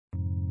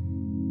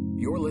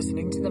You're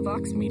listening to the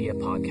Vox Media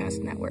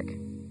Podcast Network.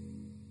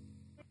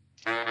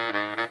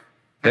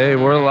 Hey,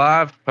 we're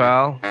live,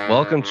 pal.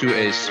 Welcome to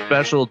a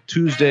special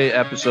Tuesday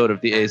episode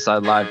of the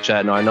A-Side Live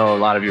Chat. Now, I know a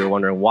lot of you are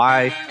wondering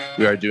why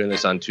we are doing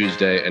this on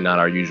Tuesday and not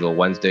our usual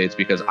Wednesday. It's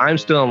because I'm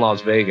still in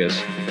Las Vegas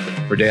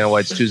for Dana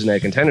White's Tuesday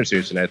Night Contender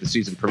Series tonight, the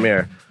season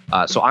premiere.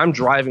 So I'm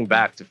driving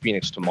back to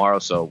Phoenix tomorrow.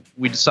 So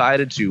we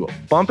decided to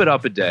bump it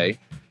up a day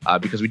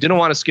because we didn't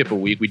want to skip a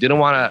week. We didn't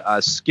want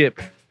to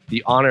skip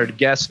the honored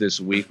guest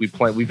this week.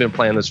 We've been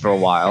playing this for a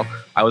while.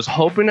 I was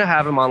hoping to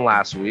have him on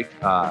last week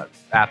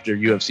after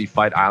UFC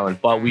Fight Island,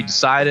 but we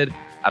decided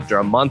after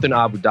a month in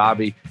Abu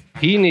Dhabi,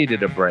 he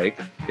needed a break.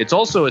 It's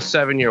also a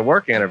 7-year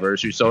work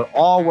anniversary, so it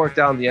all worked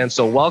out in the end.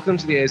 So welcome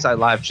to the A-Side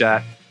Live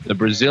Chat, the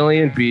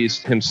Brazilian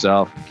beast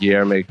himself,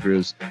 Guilherme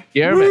Cruz.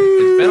 Guilherme,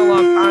 it's been a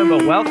long time,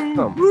 but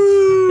welcome.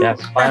 Yes,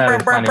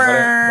 finally.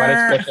 What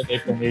a special day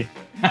for me.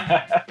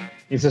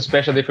 It's a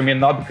special day for me,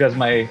 not because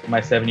my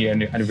 7-year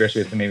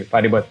anniversary is maybe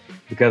fighting, but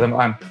because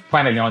I'm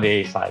finally on the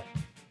A side.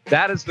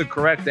 That is the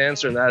correct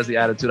answer, and that is the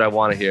attitude I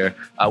want to hear.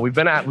 We've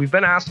been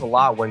asked a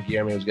lot when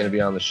Guilherme was going to be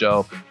on the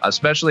show,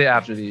 especially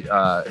after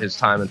his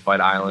time in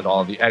Fight Island,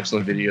 all the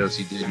excellent videos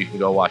he did. You can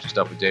go watch his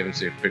stuff with David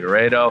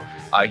Figueiredo.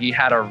 He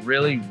had a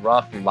really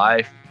rough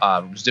life,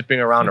 zipping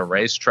around a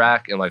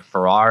racetrack in like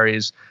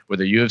Ferraris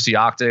with a UFC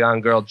Octagon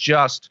girl,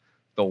 just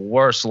the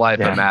worst life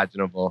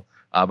imaginable.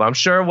 But I'm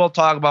sure we'll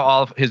talk about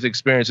all of his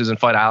experiences in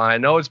Fight Island. I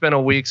know it's been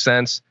a week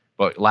since,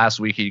 but last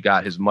week he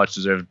got his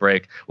much-deserved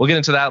break. We'll get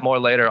into that more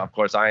later. Of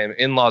course, I am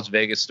in Las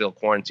Vegas, still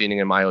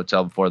quarantining in my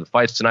hotel before the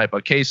fights tonight.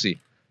 But Casey,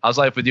 how's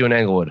life with you in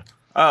Englewood?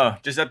 Oh,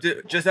 just up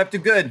to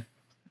good,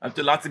 up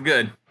to lots of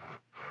good.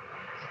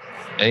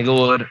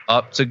 Englewood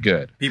up to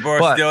good. People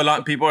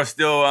are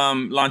still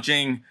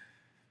launching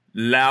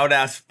loud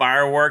ass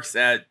fireworks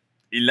at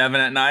 11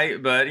 at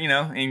night, but you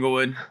know,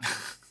 Englewood.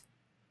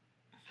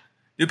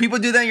 Do people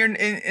do that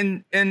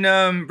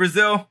in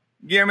Brazil?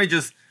 Guilherme,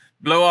 just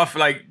blow off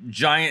like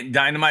giant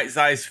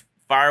dynamite-sized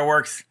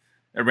fireworks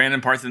at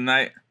random parts of the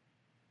night?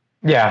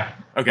 Yeah.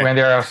 Okay. When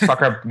there are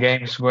soccer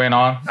games going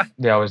on,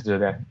 they always do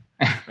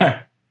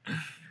that.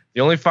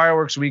 The only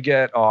fireworks we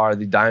get are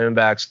the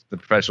Diamondbacks, the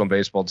professional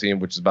baseball team,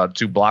 which is about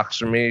 2 blocks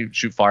from me,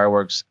 shoot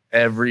fireworks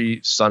every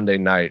Sunday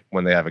night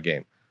when they have a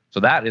game. So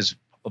that is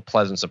a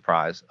pleasant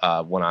surprise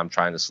when I'm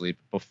trying to sleep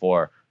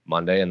before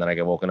Monday, and then I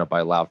get woken up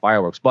by loud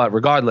fireworks. But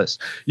regardless,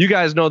 you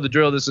guys know the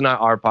drill. This is not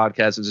our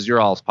podcast. This is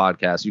your all's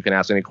podcast. You can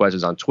ask any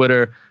questions on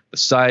Twitter, the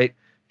site.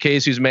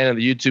 Casey's man in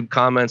the YouTube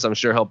comments. I'm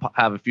sure he'll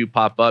have a few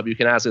pop up. You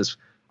can ask us.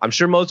 I'm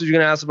sure most of you are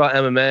going to ask about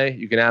MMA.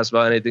 You can ask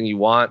about anything you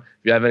want.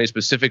 If you have any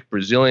specific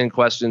Brazilian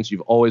questions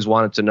you've always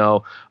wanted to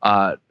know.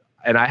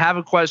 And I have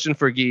a question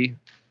for Guy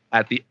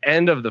at the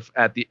end of the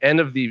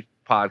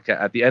podcast,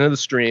 at the end of the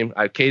stream.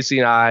 Casey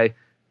and I,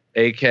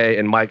 AK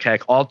and Mike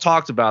Heck all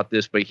talked about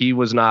this, but he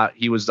was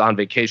on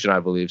vacation, I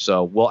believe.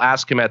 So we'll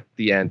ask him at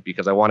the end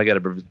because I want to get a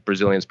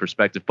Brazilian's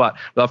perspective. But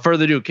without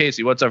further ado,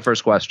 Casey, what's our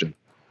first question?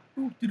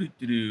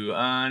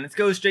 Let's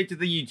go straight to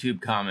the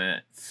YouTube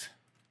comments.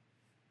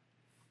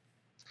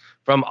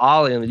 From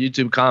Ollie in the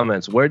YouTube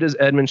comments, where does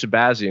Edmen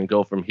Shahbazyan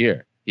go from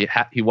here?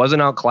 He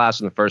wasn't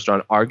outclassed in the first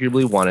round,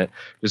 arguably won it,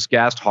 just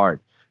gassed hard.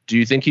 Do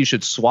you think he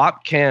should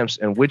swap camps,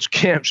 and which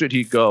camp should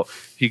he go?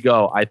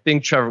 I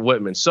think Trevor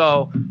Whitman.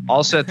 So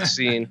I'll set the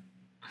scene.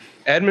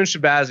 Edmen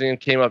Shahbazyan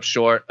came up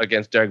short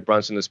against Derrick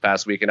Brunson this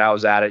past week, and I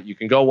was at it. You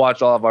can go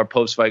watch all of our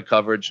post-fight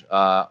coverage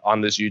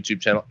on this YouTube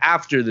channel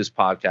after this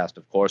podcast,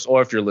 of course,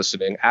 or if you're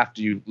listening,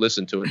 after you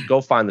listen to it, go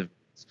find the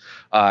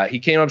videos. He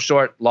came up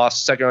short,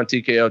 lost second-round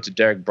TKO to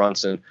Derrick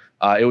Brunson.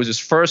 It was his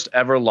first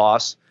ever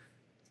loss.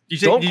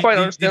 Did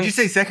you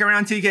say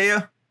second-round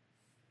TKO?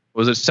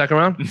 Was it second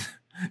round?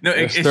 No,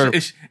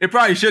 it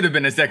probably should have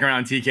been a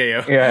second-round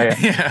TKO.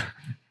 Yeah.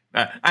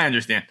 I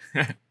understand.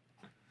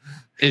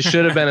 It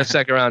should have been a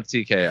second-round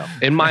TKO.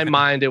 In my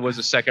mind, it was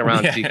a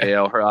second-round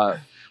TKO.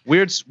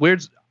 Weird.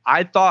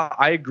 I thought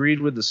I agreed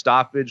with the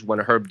stoppage when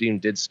Herb Dean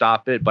did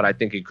stop it, but I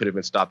think it could have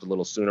been stopped a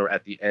little sooner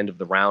at the end of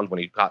the round when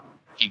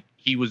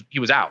he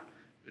was out.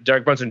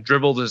 Derrick Brunson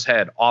dribbled his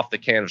head off the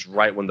canvas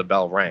right when the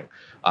bell rang.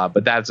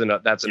 But that's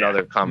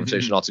another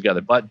conversation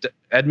altogether. But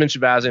Edmen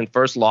Shahbazyan,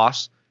 first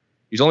loss.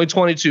 He's only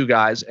 22,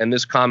 guys, and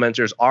this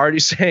commenter is already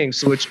saying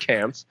switch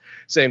camps,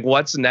 saying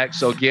what's next.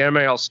 So,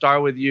 Guilherme, I'll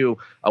start with you.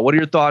 What are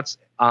your thoughts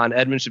on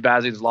Edmen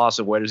Shahbazyan's loss,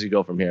 and where does he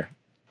go from here?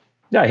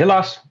 Yeah, he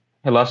lost.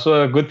 He lost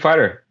to a good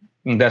fighter.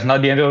 That's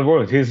not the end of the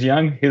world. He's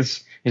young.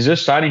 He's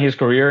just starting his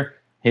career.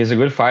 He's a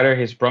good fighter.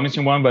 He's a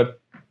promising one, but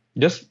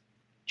just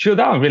chill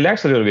down,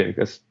 relax a little bit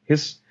because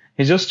he's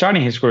just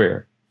starting his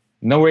career.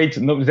 There's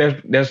no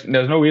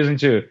reason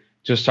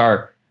to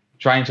start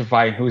trying to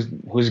fight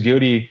who's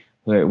guilty.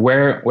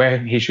 Where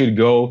he should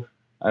go.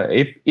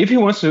 If he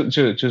wants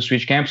to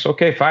switch camps,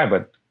 okay, fine.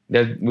 But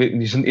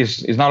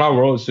it's not our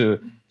role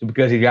to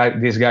because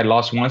this guy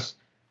lost once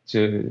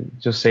to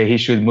just say he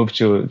should move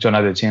to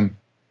another team.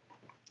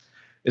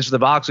 It's the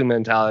boxing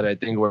mentality, I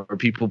think, where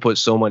people put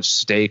so much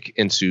stake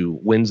into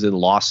wins and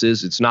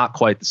losses. It's not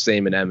quite the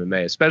same in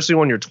MMA, especially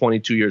when you're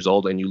 22 years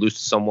old and you lose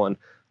to someone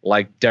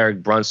like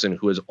Derrick Brunson,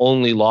 who has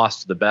only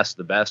lost to the best of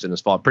the best and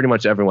has fought pretty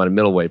much everyone at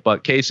middleweight.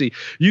 But Casey,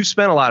 you've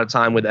spent a lot of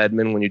time with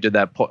Edmen when you did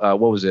that. What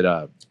was it?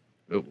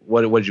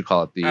 What did you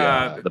call it?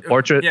 The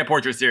portrait? Yeah,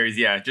 portrait series.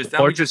 Yeah, just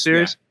portrait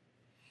series. Yeah.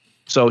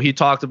 So he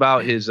talked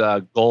about his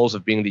goals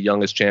of being the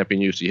youngest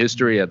champion in UFC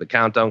history at the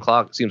countdown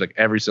clock. It seems like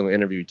every single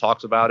interview he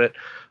talks about it.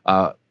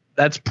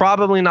 That's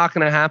probably not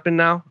going to happen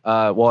now.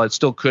 Well, it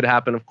still could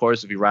happen, of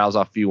course, if he rattles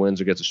off a few wins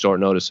or gets a short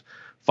notice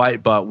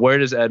fight. But where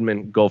does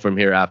Edmen go from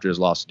here after his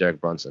loss to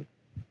Derrick Brunson?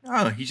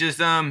 Oh, he just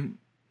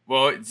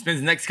it spends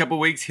the next couple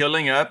of weeks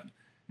healing up.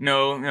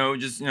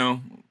 Just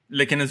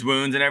licking his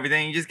wounds and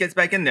everything. He just gets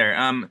back in there.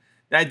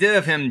 The idea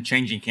of him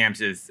changing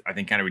camps is, I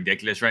think, kind of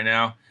ridiculous right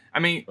now. I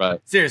mean,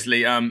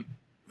 seriously,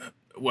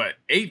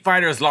 8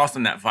 fighters lost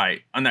on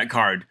that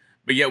card,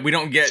 but yet we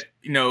don't get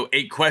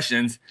 8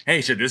 questions.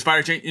 Hey, should this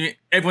fighter change? I mean,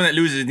 everyone that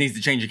loses needs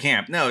to change the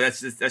camp. No,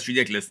 that's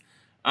ridiculous.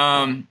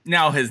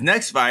 Now his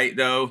next fight,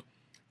 though,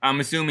 I'm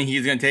assuming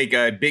he's going to take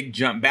a big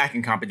jump back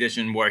in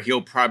competition where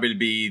he'll probably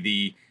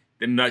be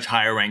the much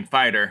higher ranked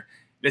fighter.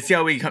 Let's see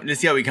how he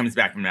comes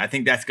back from that. I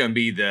think that's going to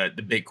be the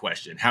big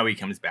question, how he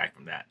comes back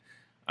from that.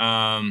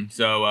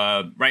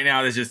 Right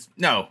now there's just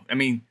no. I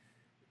mean,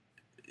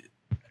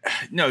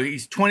 no,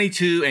 he's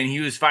 22 and he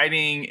was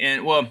fighting,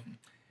 and it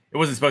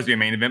wasn't supposed to be a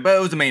main event, but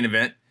it was a main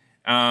event.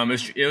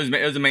 It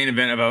was a main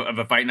event of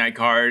a fight night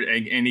card,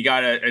 and he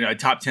got a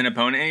top 10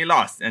 opponent and he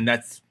lost, and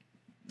that's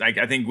like,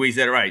 I think we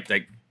said it right.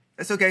 Like,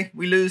 that's okay.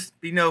 We lose.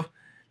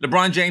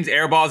 LeBron James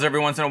airballs every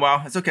once in a while.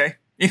 That's okay.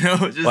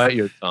 Just bite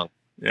your tongue.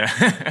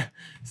 Yeah.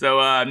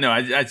 So no,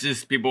 I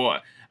just people.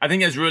 I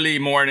think it's really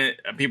more.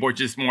 People are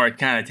just more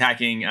kind of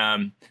attacking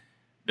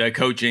the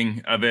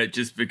coaching of it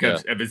just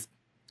because of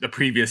the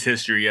previous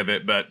history of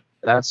it. But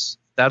that's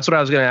what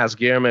I was going to ask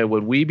Guillermo.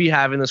 Would we be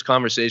having this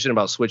conversation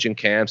about switching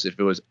camps if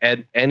it was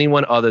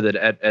anyone other than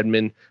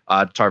Edmen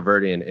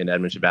Tarverdian in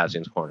Edmen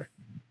Shahbazyan's corner?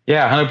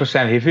 Yeah,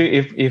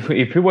 100%.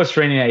 If he was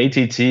training at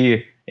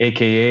ATT,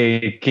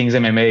 aka Kings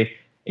MMA,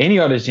 any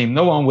other team,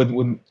 no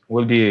one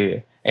would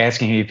be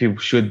asking him if he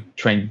should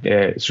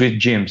switch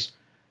gyms.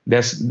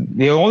 That's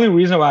the only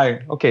reason why.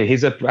 Okay,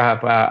 he's a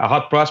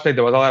hot prospect.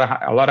 There was a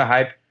lot of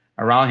hype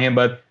around him,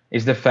 but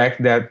it's the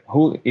fact that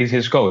who is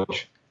his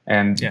coach,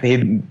 and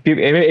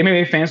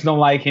MMA fans don't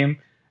like him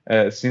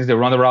since the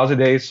Ronda Rousey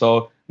days.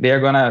 So they're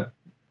gonna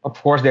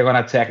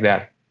attack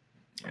that.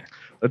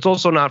 Let's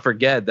also not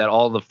forget that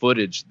all the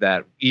footage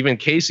that even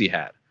Casey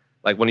had,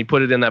 like when he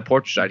put it in that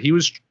portrait shot, he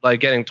was like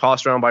getting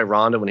tossed around by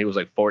Ronda when he was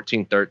like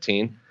 14,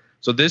 13.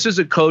 So this is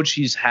a coach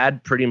he's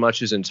had pretty much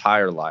his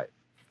entire life.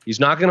 He's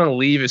not going to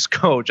leave his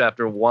coach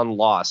after one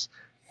loss,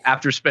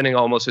 after spending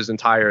almost his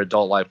entire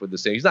adult life with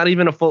this thing. He's not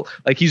even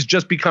he's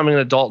just becoming an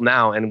adult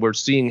now, and we're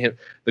seeing him,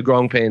 the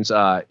growing pains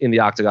in the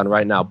octagon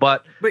right now.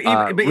 But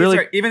even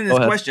in this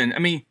question, I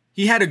mean,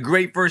 he had a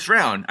great first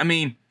round. I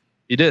mean,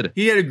 he did.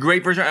 He had a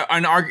great first round,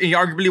 and he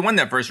arguably won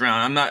that first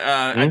round. I'm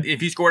not if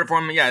he scored it for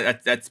him,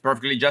 that's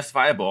perfectly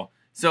justifiable.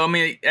 So I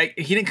mean,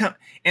 he didn't come,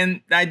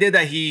 and the idea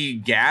that he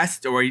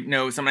gassed or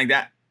something like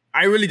that,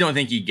 I really don't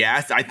think he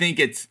gassed. I think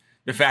it's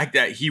the fact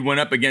that he went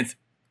up against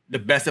the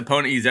best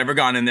opponent he's ever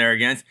gone in there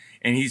against,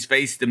 and he's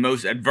faced the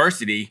most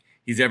adversity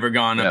he's ever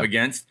gone up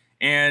against.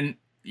 And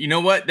you know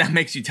what? That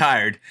makes you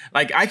tired.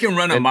 Like, I can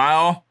run a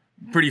mile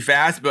pretty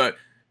fast, but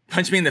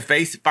punch me in the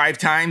face 5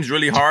 times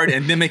really hard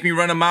and then make me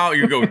run a mile.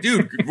 You go,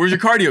 dude, where's your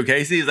cardio,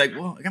 Casey? He's like,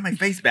 well, I got my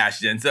face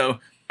bashed in. So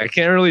I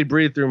can't really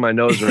breathe through my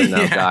nose right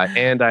now, guy,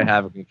 and I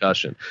have a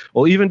concussion.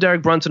 Well, even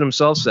Derrick Brunson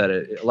himself said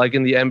it. Like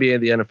in the NBA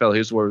and the NFL,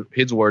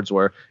 his words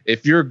were,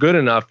 if you're good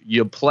enough,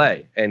 you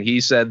play. And he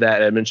said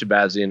that Edmen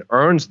Shahbazyan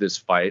earns this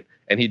fight,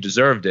 and he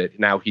deserved it.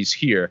 Now he's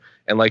here.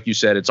 And like you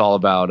said, it's all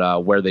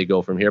about where they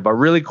go from here. But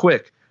really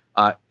quick,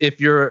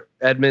 if you're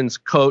Edmen's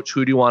coach,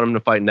 who do you want him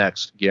to fight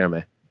next,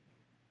 Guillermo?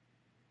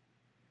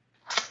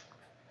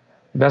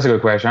 That's a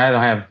good question. I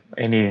don't have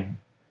any.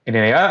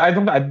 I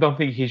don't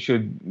think he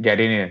should get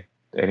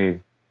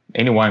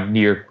anyone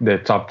near the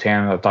top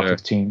 10 or top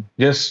 15.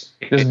 Just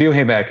build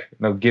him back.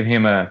 Give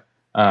him a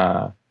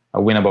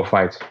winnable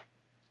fight.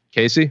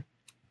 Casey?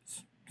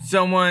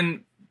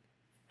 Someone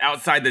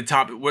outside the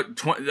top,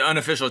 the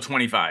unofficial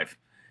 25.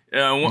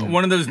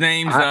 One of those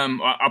names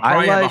I'll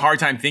probably have a hard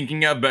time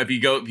thinking of, but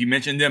if you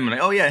mention them, I'm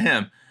like, oh yeah,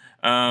 him.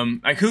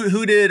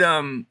 Who did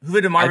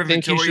Marvin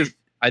Vettori?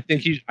 I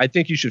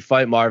think you should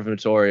fight Marvin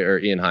Vettori or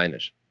Ian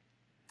Heinisch.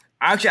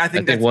 Actually, I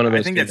think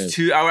that's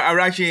two. I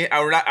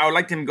would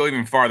like him to go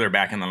even farther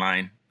back in the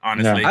line.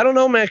 Honestly, I don't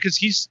know, man, because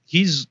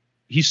he's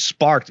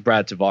sparked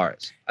Brad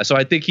Tavares, so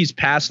I think he's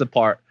past the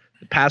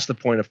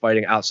point of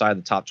fighting outside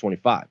the top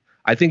 25.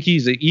 I think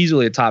he's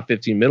easily a top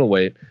 15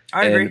 middleweight.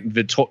 I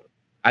agree.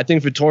 I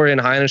think Vettori and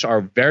Heinisch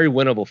are very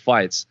winnable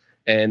fights,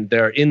 and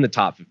they're in the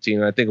top 15.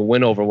 And I think a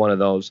win over one of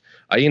those.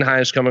 Ian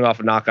Heinisch coming off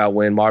a knockout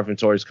win. Marvin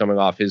Vettori's coming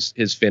off his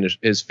finish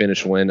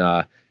win.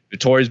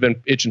 Vettori's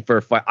been itching for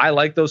a fight. I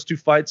like those two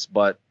fights,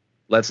 but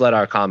let's let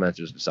our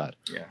commenters decide.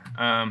 Yeah.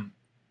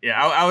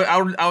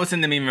 I would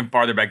send them even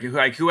farther back.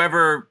 Like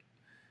whoever.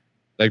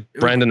 Like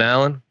Brandon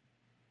Allen?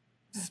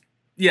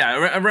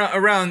 Yeah,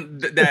 around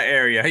that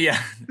area. Yeah.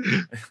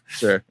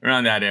 Sure.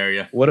 Around that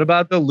area. What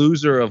about the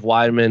loser of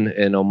Weidman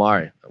and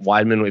Omari?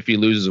 Weidman, if he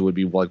loses, it would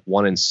be like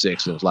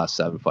 1-6 in his last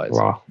 7 fights.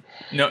 Wow.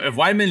 No, if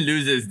Weidman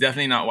loses,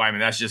 definitely not Weidman.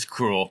 That's just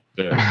cruel.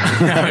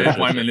 Yeah. If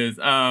Weidman loses.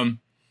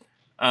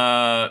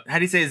 How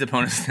do you say his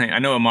opponent's name? I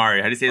know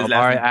Omari. How do you say his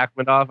Omari last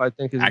name? Akhmedov, I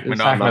think is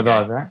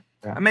Akhmedov, right?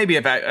 Yeah. Maybe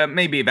if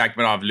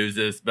Akhmedov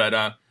loses, but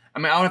I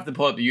mean, I'll have to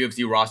pull up the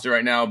UFC roster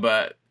right now,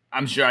 but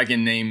I'm sure I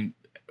can name,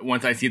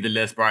 once I see the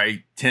list,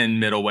 probably 10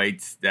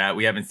 middleweights that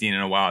we haven't seen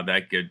in a while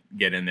that could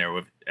get in there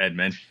with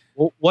Edmen.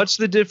 Well, what's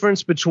the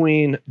difference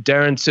between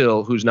Darren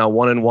Till, who's now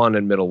 1-1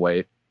 in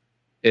middleweight,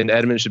 and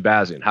Edmen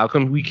Shahbazyan? How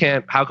come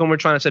we're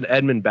trying to send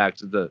Edmen back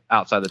to the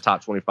outside the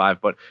top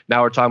 25, but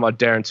now we're talking about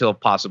Darren Till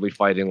possibly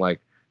fighting like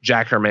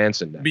Jack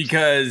Hermanson next?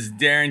 Because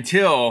Darren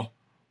Till,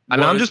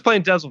 I'm just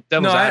playing devil's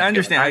advocate. I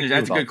understand.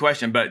 That's a good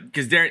question, but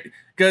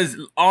because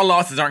all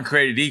losses aren't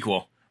created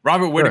equal.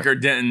 Robert Whittaker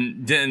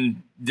didn't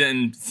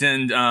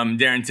send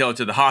Darren Till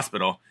to the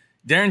hospital.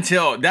 Darren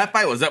Till, that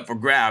fight was up for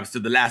grabs to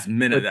the last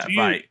minute of that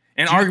fight.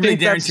 And arguably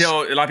Darren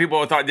Till, a lot of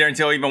people thought Darren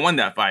Till even won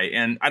that fight.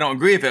 And I don't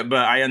agree with it,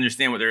 but I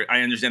understand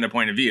their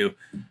point of view.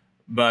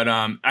 But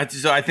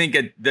I think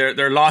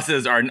their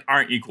losses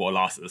aren't equal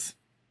losses.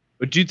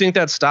 But do you think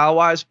that's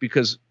style-wise?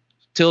 Because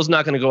Till's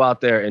not going to go out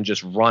there and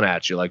just run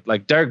at you.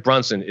 Like Derrick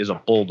Brunson is a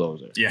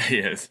bulldozer. Yeah, he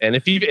is. And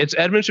if it's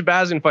Edmen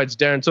Shahbazyan fights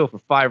Darren Till for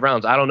 5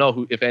 rounds, I don't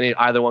know if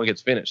either one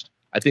gets finished.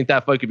 I think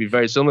that fight could be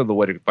very similar to the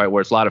Whittaker fight,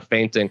 where it's a lot of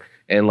feinting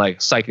and like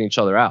psyching each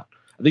other out.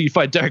 I think you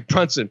fight Derrick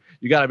Brunson,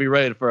 you got to be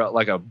ready for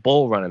like a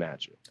bull running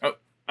at you. Oh,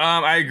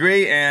 I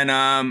agree, and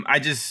I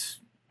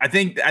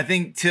think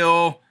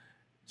Till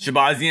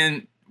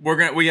Shahbazyan,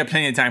 we have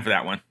plenty of time for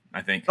that one.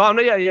 I think. Oh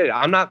no, yeah.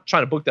 I'm not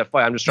trying to book that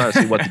fight. I'm just trying to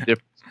see what the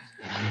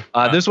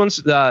difference. This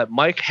one's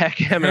Mike Heck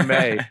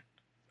MMA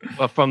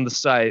from the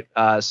site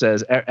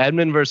says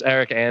Edmen versus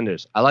Eric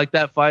Anders. I like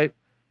that fight.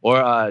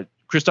 Or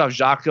Christoph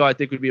Jacko, I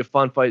think would be a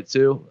fun fight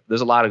too.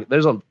 There's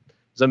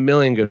a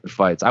million good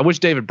fights. I wish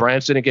David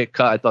Branch didn't get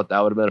cut. I thought that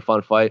would have been a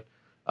fun fight.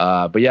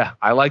 But yeah,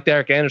 I like the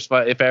Eric Anders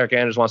fight if Eric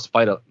Anders wants to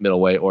fight a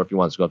middleweight or if he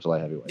wants to go up to light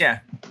heavyweight.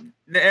 Yeah,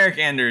 the Eric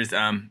Anders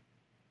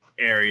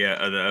area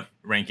of the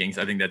rankings,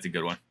 I think that's a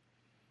good one.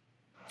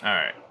 All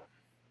right.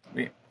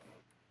 Here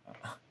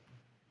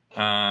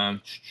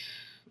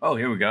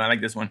we go. I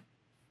like this one.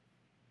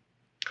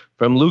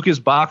 From Lucas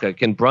Baca,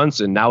 can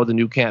Brunson, now with the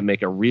new camp,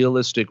 make a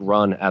realistic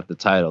run at the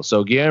title?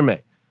 So, Guilherme,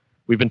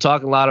 we've been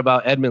talking a lot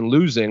about Edmen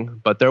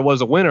losing, but there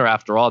was a winner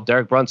after all.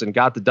 Derrick Brunson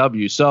got the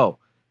W. So,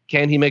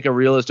 can he make a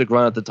realistic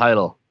run at the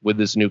title with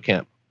this new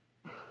camp?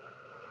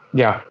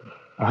 Yeah,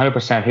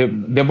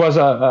 100%. There was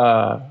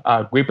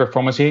a great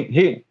performance.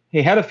 He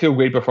had a few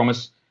great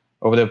performances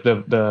over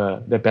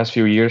the past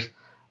few years.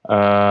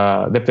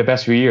 The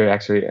past few years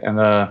actually,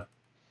 and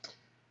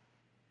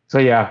so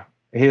yeah,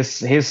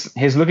 he's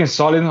looking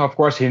solid. Of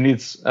course, he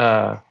needs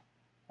a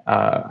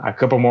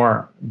couple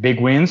more big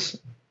wins,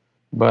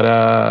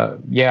 but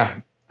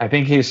yeah, I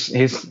think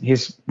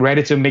he's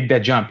ready to make that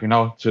jump.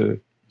 To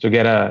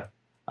get a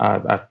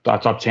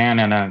top 10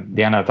 and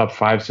then a top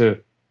 5 to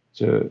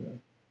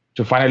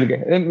finally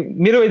get. And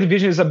middleweight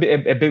division is a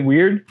bit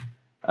weird.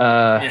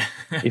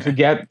 If you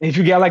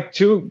get like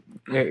 2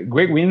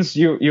 great wins,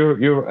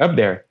 you're up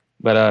there.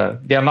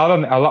 But there are not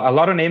a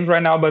lot of names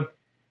right now. But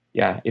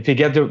yeah, if you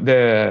get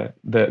the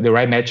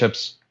right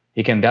matchups,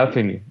 he can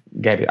definitely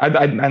get it.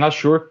 I'm not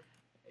sure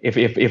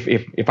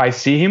if I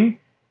see him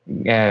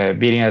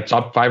beating a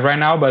top 5 right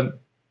now, but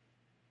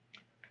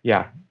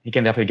yeah, he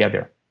can definitely get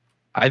there.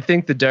 I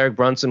think the Derrick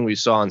Brunson we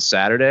saw on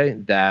Saturday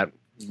that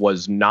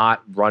was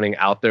not running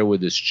out there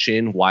with his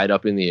chin wide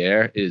up in the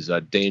air is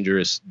a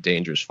dangerous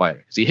fighter.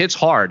 Because he hits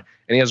hard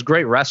and he has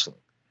great wrestling.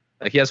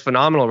 Like he has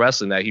phenomenal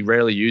wrestling that he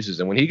rarely uses.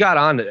 And when he got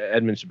on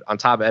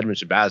top of Edmen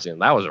Shahbazyan,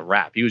 that was a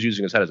wrap. He was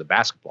using his head as a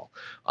basketball.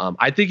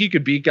 I think he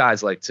could beat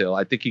guys like Till.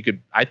 I think he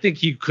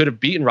could have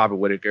beaten Robert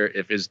Whittaker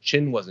if his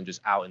chin wasn't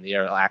just out in the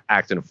air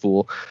acting a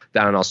fool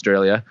down in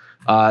Australia.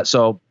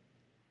 So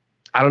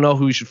I don't know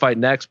who he should fight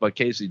next, but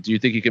Casey, do you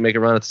think he can make a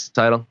run at the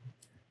title?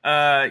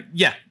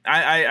 Yeah,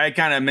 I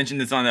kind of mentioned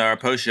this on our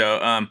post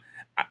show.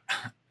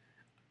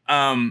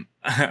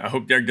 I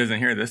hope Derrick doesn't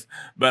hear this,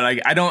 but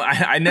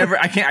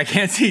I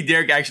can't see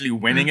Derrick actually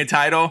winning a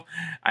title.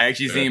 I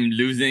actually see him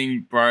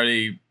losing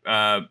probably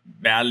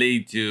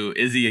badly to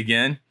Izzy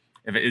again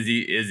if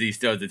Izzy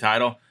still has the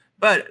title.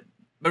 But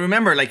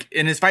remember, like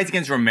in his fights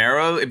against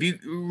Romero, if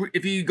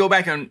you go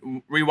back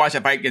and rewatch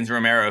that fight against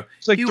Romero,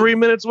 it's like 3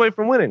 minutes away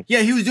from winning. Yeah,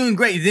 he was doing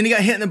great. Then he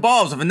got hit in the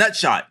balls with a nut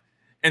shot.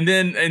 And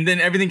then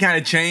everything kind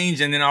of changed,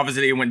 and then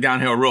obviously it went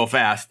downhill real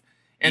fast.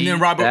 And then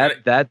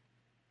Robert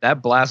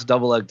that blast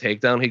double leg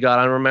takedown he got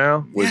on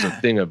Romero was a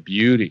thing of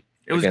beauty.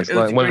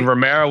 When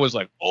Romero was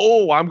like,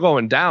 "Oh, I'm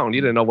going down,"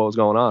 he didn't know what was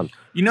going on.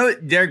 You know,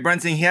 Derrick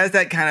Brunson, he has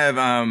that kind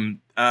of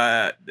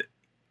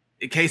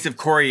a case of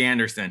Corey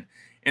Anderson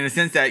in the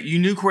sense that you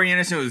knew Corey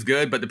Anderson was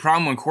good, but the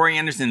problem when Corey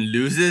Anderson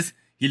loses,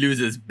 he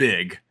loses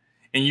big,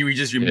 and you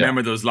just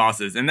remember those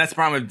losses, and that's the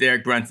problem with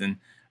Derrick Brunson.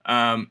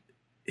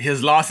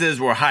 his losses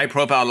were high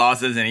profile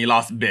losses, and he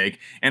lost big.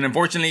 And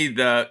unfortunately,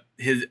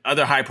 his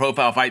other high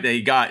profile fight that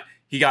he got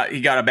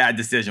a bad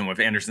decision with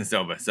Anderson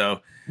Silva.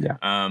 So yeah.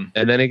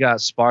 And then he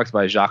got sparked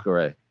by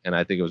Jacare, and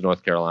I think it was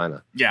North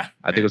Carolina. Yeah,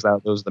 I think it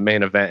was the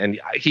main event, and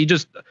he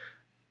just.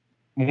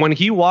 When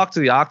he walked to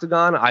the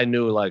octagon, I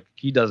knew like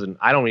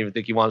I don't even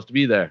think he wants to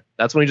be there.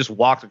 That's when he just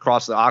walked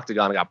across the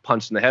octagon and got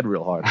punched in the head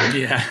real hard.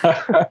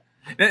 Yeah.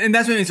 And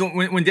that's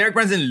when Derrick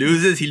Brunson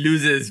loses, he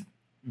loses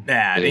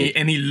bad.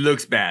 And he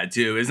looks bad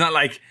too. It's not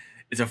like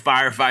it's a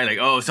firefight, like,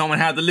 oh, someone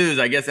had to lose.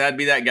 I guess that'd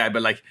be that guy.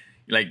 But like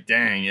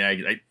dang, yeah,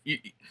 like,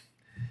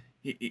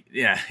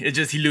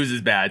 he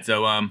loses bad.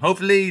 So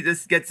hopefully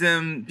this gets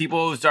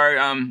people start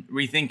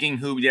rethinking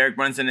who Derrick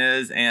Brunson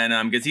is,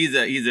 and because he's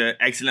an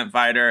excellent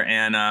fighter,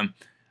 and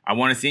I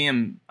want to see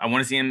him. I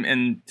want to see him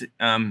in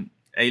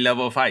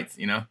A-level fights,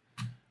 you know.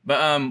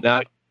 But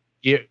now,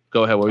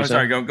 go ahead. What were you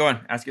saying? Sorry, go on.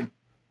 Ask him.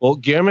 Well,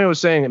 Guillermo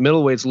was saying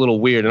middleweight's a little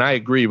weird, and I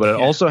agree, but it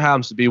also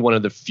happens to be one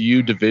of the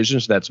few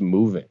divisions that's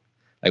moving.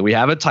 Like, we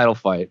have a title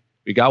fight.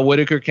 We got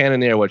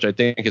Whitaker-Cannonier, which I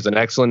think is an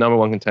excellent number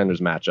one contenders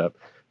matchup.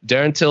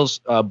 Darren Till's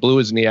blew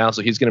his knee out,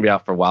 so he's going to be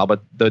out for a while.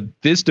 But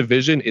this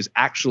division is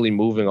actually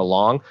moving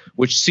along,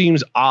 which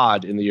seems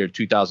odd in the year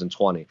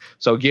 2020.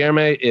 So,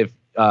 Guillermo, if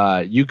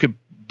you could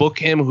book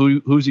him,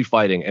 who's he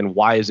fighting, and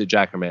why is it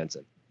Jack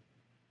Hermanson?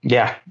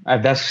 Yeah,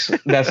 that's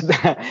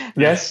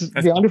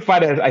the only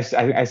fight that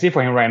I see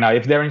for him right now.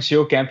 If Darren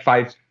Till can't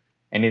fight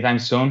anytime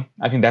soon,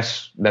 I think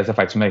that's the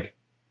fight to make.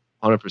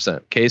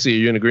 100%. Casey, are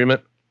you in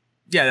agreement?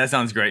 Yeah, that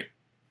sounds great.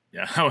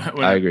 Yeah,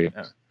 I agree.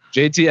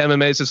 JT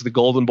MMA says the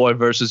Golden Boy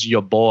versus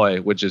your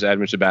boy, which is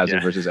Edmen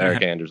Shahbazyan versus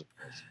Eric Anders.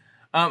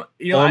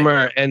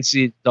 Former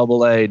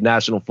NCAA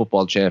National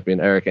Football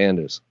Champion Eric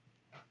Anders.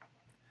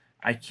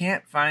 I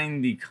can't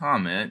find the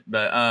comment,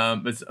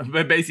 but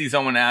basically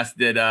someone asked,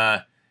 did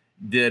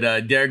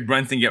Derrick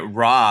Brunson get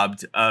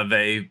robbed of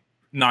a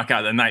knockout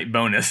of the night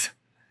bonus?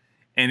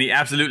 And he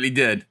absolutely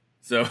did.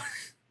 So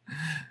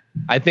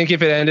I think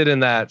if it ended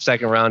in that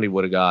second round, he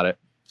would have got it.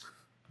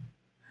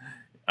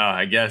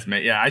 I guess,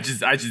 man. Yeah, I just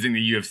think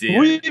the UFC.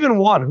 Who even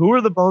won? Who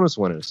are the bonus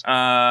winners?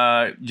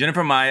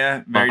 Jennifer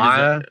Maia,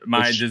 Maya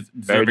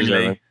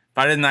deservingly.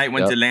 Fight of the night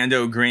went to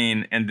Lando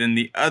Green, and then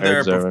the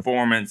other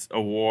performance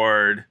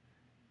award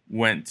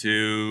went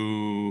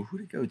to, who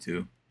did it go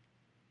to?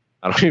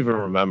 I don't even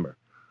remember.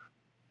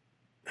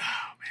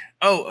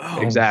 Oh,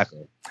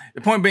 exactly.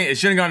 The point being, it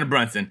shouldn't have gone to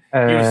Brunson.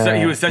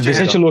 He was such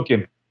a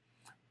looking.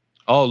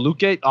 Oh,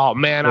 Luque. Oh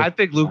man, I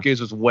think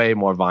Luque's was way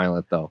more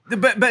violent though.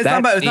 But it's not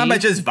about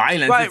just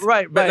violence.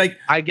 Right. But like,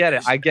 I get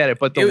it.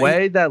 But the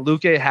way that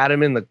Luque had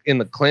him in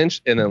the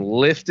clinch and then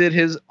lifted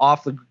his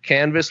off the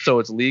canvas so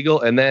it's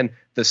legal, and then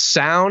the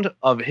sound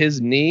of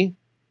his knee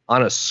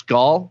on a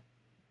skull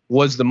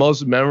was the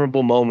most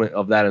memorable moment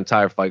of that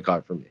entire fight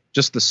card for me.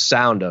 Just the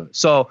sound of it.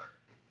 So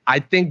I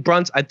think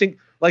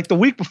like the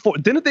week before,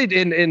 didn't they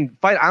in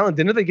Fight Island?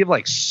 Didn't they give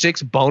like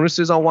 6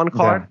 bonuses on one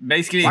card? Yeah.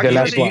 Basically,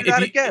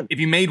 if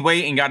you made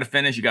weight and got a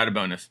finish, you got a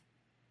bonus.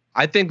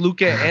 I think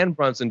Luque and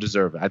Brunson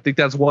deserve it. I think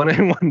that's 1A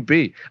and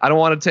 1B. I don't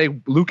want to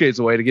take Luque's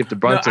away to give to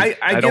Brunson. No,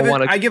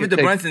 I give it to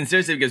Brunson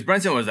seriously because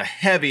Brunson was a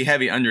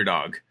heavy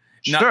underdog.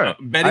 Sure,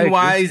 betting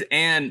wise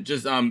and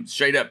just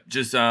straight up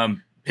just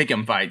pick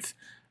 'em fights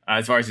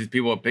as far as these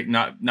people pick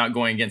not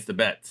going against the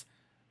bets.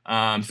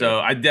 So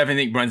I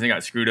definitely think Brunson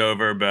got screwed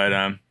over,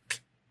 but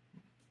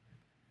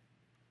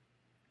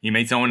he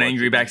made someone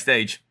angry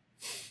backstage.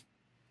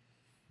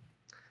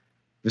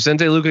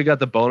 Vicente Luque got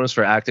the bonus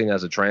for acting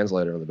as a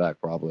translator in the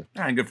back, probably.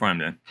 Good for him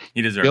then.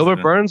 He deserves it.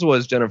 Gilbert Burns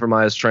was Jennifer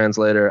Maia's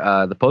translator,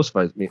 the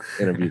post-fight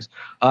interviews.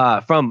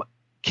 From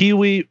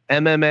Kiwi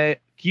 _MMA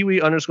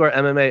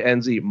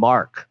NZ,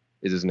 Mark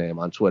is his name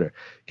on Twitter.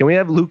 Can we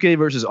have Luque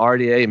versus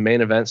RDA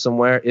main event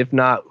somewhere? If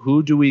not,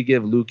 who do we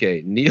give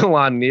Luque? Neil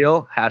on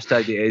Neil,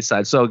 hashtag the A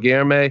side. So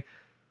Guillermo,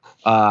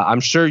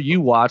 I'm sure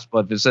you watched,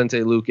 but Vicente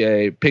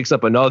Luque picks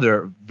up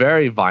another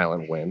very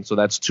violent win. So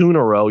that's 2 in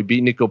a row. He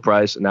beat Nico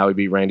Price, and now he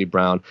beat Randy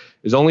Brown.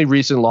 His only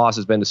recent loss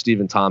has been to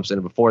Stephen Thompson.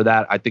 And before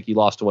that, I think he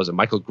lost to,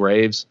 Michael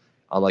Graves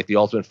on like the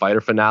Ultimate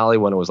Fighter finale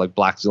when it was like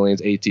Black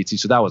Zillions ATT.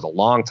 So that was a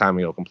long time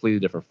ago, completely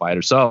different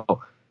fighter.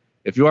 So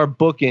if you are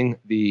booking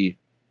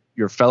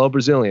your fellow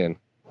Brazilian,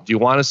 do you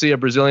want to see a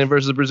Brazilian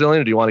versus a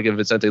Brazilian, or do you want to give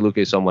Vicente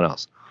Luque someone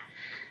else?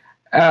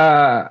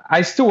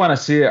 I still want to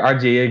see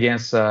RDA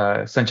against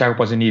Santiago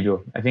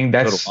Ponzinibbio. I think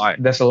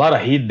that's a lot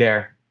of heat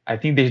there. I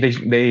think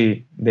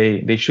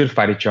they should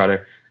fight each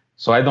other.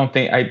 So I don't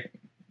think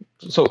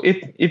So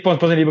if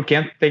Ponzinibbio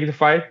can't take the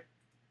fight,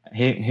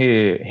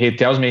 he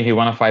tells me he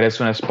want to fight as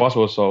soon as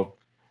possible. So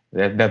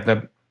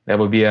that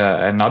would be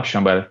an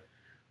option. But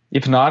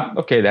if not,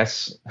 okay,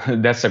 that's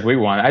a great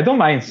one. I don't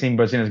mind seeing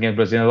Brazilians against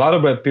Brazilians. A lot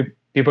of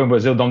people in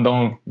Brazil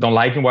don't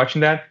like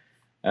watching that.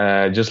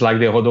 Just like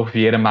the Rodolfo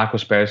Vieira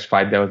Marcos Perez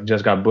fight that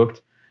just got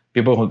booked,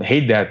 people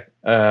hate that.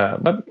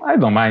 But I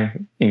don't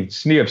mind.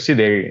 It's UFC.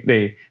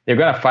 They're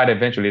gonna fight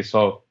eventually,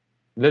 so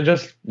they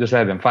just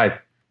let them fight.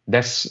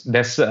 That's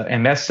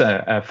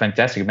a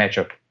fantastic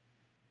matchup.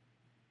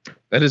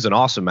 That is an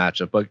awesome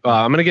matchup. But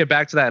I'm going to get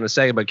back to that in a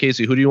second. But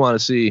Casey, who do you want to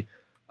see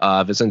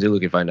Vicente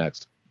Luque fight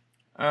next?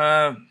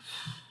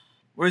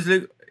 Where's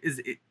Luke?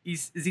 Is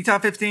he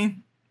top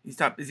 15?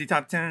 Is he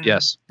top 10?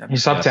 Yes.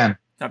 He's top 10.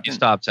 He's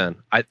top 10.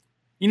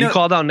 He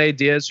called out Nate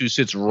Diaz, who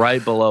sits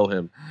right below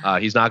him.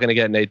 He's not going to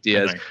get Nate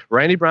Diaz. Right.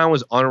 Randy Brown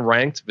was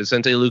unranked.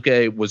 Vicente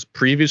Luque was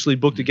previously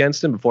booked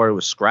against him before it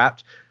was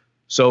scrapped.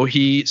 So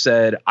he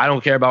said, I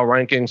don't care about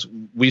rankings.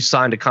 We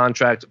signed a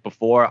contract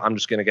before. I'm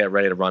just going to get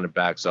ready to run it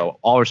back. So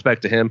all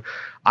respect to him.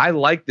 I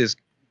like this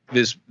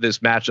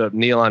matchup,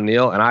 Neal on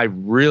Neal, and I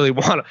really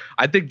want to.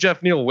 I think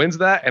Jeff Neal wins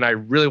that, and I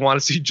really want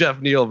to see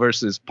Jeff Neal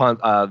versus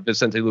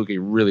Vicente Luque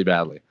really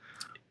badly.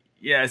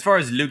 Yeah, as far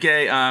as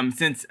Luque,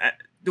 since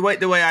the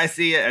way I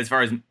see it, as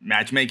far as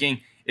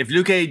matchmaking, if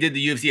Luque did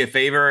the UFC a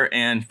favor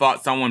and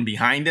fought someone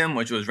behind him,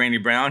 which was Randy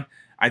Brown,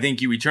 I think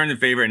he returned the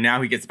favor, and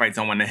now he gets to fight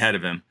someone ahead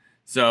of him.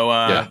 So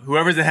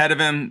whoever's ahead of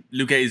him,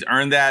 Luque's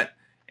earned that.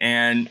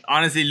 And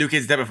honestly,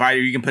 Luque's the type of fighter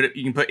you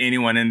can put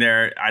anyone in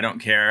there. I don't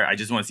care. I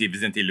just want to see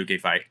Vicente Luque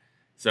fight.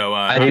 So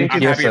I'm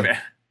happy with it.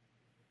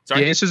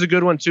 Sorry? Case is a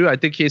good one too. I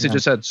think Case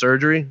just had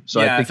surgery,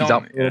 so I think he's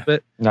out a little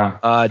bit. No.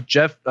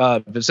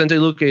 Vicente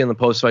Luque in the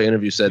post-fight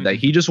interview said that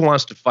he just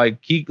wants to fight.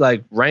 He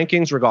like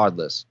rankings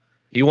regardless.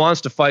 He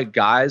wants to fight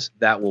guys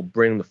that will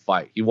bring the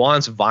fight. He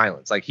wants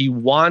violence. Like he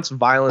wants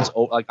violence.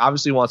 Like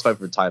obviously he wants to fight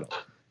for the title,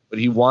 but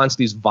he wants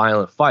these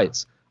violent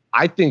fights.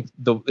 I think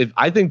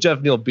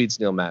Jeff Neal beats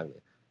Neil Magny.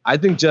 I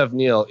think Jeff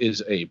Neal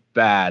is a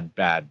bad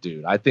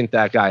dude. I think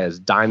that guy has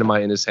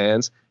dynamite in his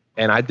hands,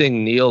 and I think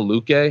Neal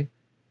Luque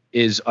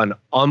is an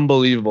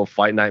unbelievable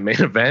fight night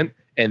main event,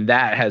 and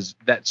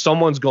that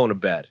someone's going to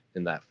bed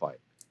in that fight.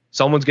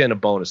 Someone's getting a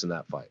bonus in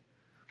that fight.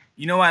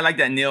 You know why I like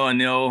that Neal on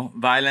Neal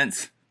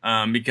violence?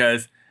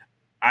 Because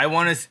I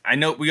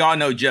know we all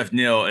know Jeff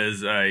Neal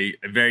is a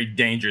very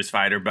dangerous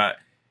fighter, but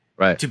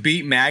to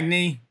beat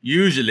Magny,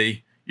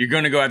 usually you're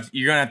gonna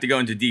have to go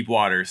into deep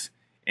waters,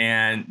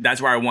 and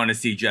that's where I want to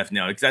see Jeff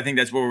Neal, because I think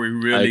that's where we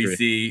really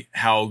see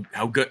how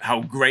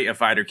great a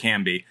fighter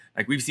can be.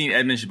 Like we've seen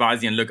Edmen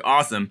Shahbazyan look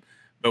awesome,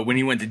 but when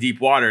he went to deep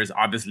waters,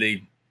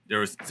 obviously there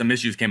was some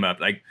issues came up.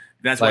 Like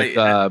that's like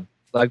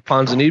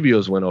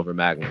Ponzinibbio's win over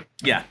Magny.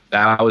 Yeah,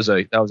 that was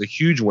a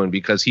huge win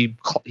because he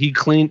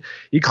cleaned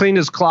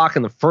his clock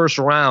in the first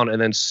round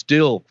and then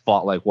still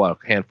fought like a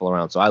handful of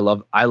rounds. So I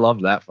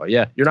love that fight.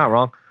 Yeah, you're not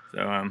wrong.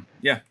 So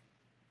yeah.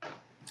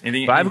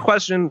 But I have a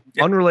question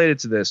unrelated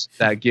to this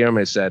that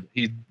Guilherme said.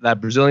 That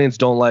Brazilians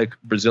don't like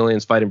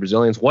Brazilians fighting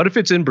Brazilians. What if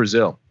it's in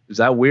Brazil? Is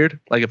that weird?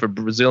 Like if a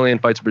Brazilian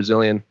fights a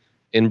Brazilian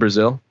in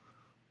Brazil?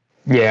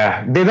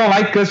 Yeah, they don't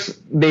like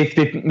because they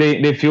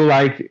feel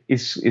like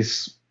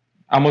it's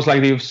almost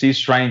like the UFC is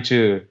trying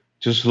to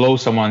slow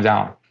someone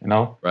down, you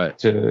know, right?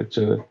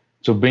 To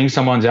bring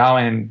someone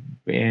down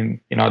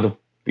and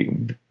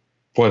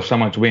for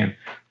someone to win.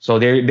 So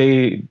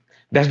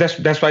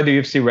that's why the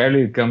UFC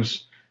rarely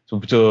comes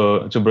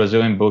to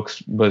Brazilian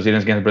books,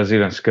 Brazilians against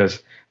Brazilians,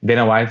 because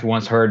Dana White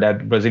once heard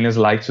that Brazilians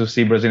like to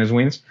see Brazilians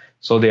wins,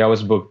 so they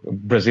always book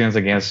Brazilians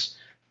against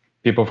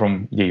people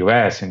from the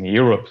US and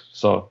Europe.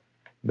 So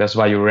that's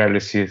why you rarely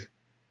see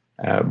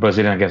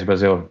Brazilian against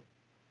Brazil.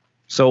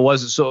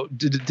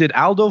 Did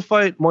Aldo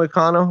fight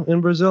Moicano in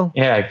Brazil?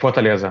 Yeah,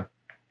 Fortaleza.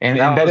 And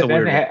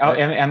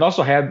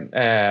also had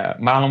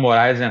Marlon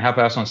Moraes and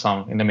Rafael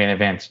Assunção in the main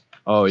event.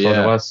 Oh yeah. So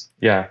there was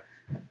yeah.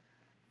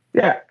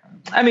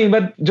 I mean,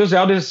 but Jose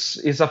Aldo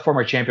is a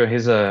former champion.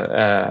 He's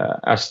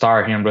a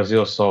star here in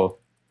Brazil. So,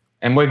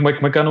 and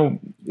Moicano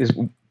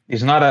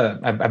is not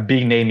a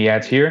big name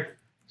yet here.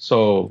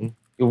 So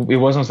it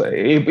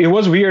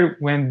was weird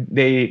when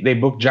they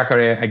booked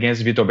Jacare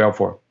against Vitor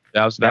Belfort.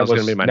 That was going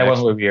to be my next.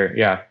 That was weird,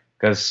 yeah,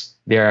 because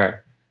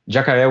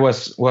Jacare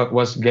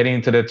was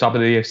getting to the top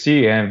of the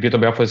UFC, and Vitor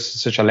Belfort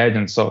is such a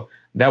legend. So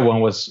that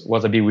one was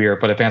a bit weird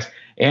for the fans,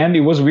 and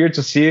it was weird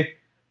to see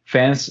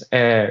fans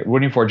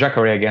rooting for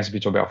Jacare against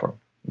Vitor Belfort.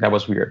 That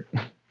was weird.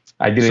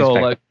 I didn't expect. So,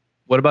 like,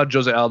 what about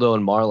Jose Aldo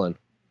and Marlon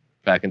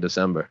back in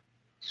December?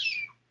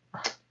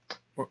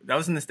 That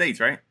was in the States,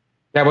 right?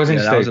 That was in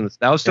the States.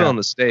 That was still in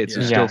the States.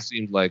 Yeah. It still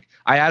seemed like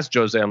I asked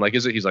Jose. I'm like,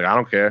 is it? He's like, I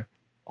don't care.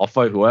 I'll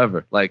fight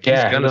whoever. Like he's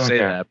gonna say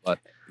that, but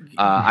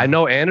I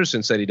know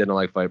Anderson said he didn't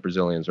like fight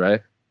Brazilians,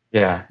 right?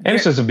 Yeah,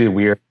 Anderson's a bit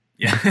weird.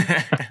 Yeah.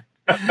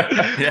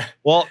 Yeah.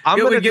 Well, I'm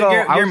gonna go.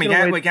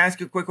 Guilherme, can I ask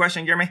you a quick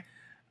question,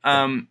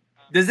 Guilherme?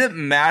 Does it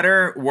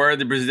matter where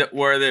the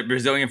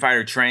Brazilian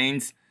fighter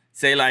trains?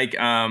 Say like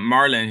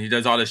Marlon, who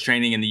does all this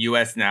training in the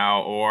U.S.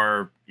 now,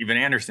 or even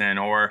Anderson,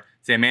 or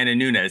say Amanda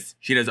Nunes,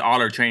 she does all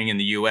her training in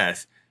the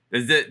U.S.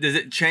 Does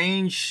it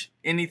change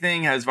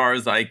anything as far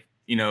as like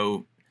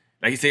you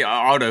say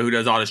Aldo, who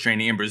does all this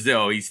training in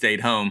Brazil, he stayed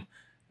home.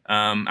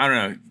 I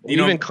don't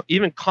know.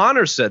 Even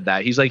Connor said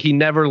that. He's like, he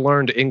never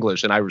learned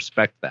English, and I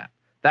respect that.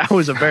 That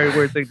was a very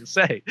weird thing to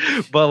say.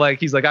 But like,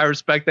 he's like, I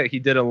respect that he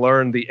didn't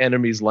learn the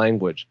enemy's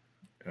language.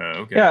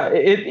 Okay. Yeah,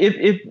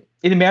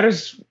 it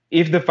matters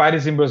if the fight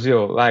is in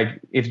Brazil. Like,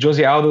 if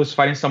Jose Aldo is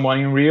fighting someone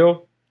in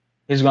Rio,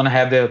 he's going to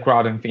have the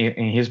crowd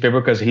in his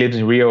favor because he lives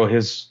in Rio.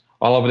 He's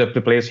all over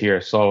the place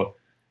here. So,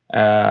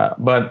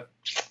 but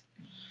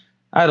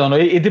I don't know.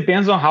 It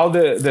depends on how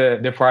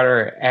the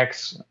fighter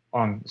acts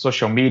on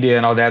social media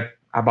and all that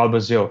about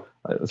Brazil.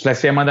 Let's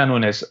say Amanda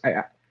Nunes.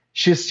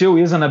 She still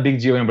isn't a big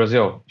deal in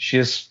Brazil.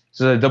 She's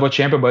a double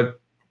champion, but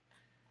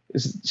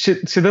she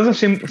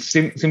doesn't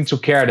seem to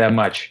care that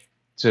much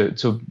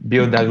to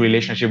build that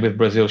relationship with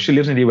Brazil. She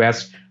lives in the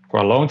US for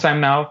a long time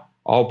now.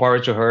 All power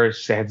to her.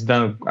 She has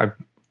done a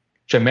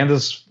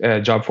tremendous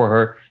job for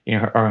her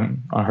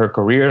on her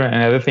career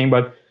and everything,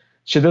 but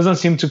she doesn't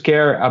seem to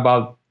care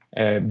about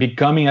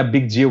becoming a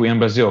big deal in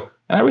Brazil.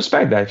 And I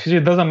respect that. She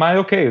doesn't mind.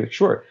 Okay,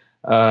 sure.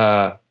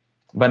 But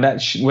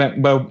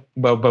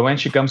when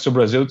she comes to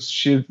Brazil,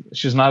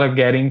 she's not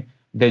getting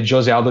the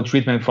Jose Aldo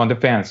treatment from the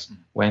fans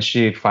when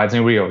she fights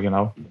in Rio, you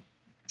know.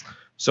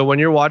 So when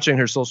you're watching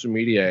her social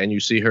media and you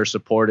see her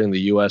supporting the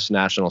U.S.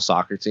 national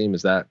soccer team,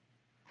 is that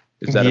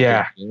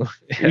yeah. a big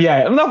deal?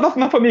 Yeah,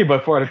 not for me,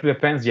 but for the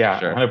fans, yeah,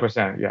 Sure.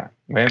 100%, yeah.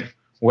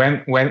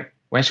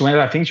 When she went,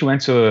 I think she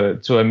went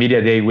to a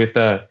media day with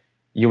a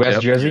U.S.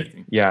 Yep.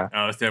 jersey. Yeah.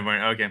 Oh, it's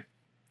different. Okay.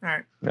 All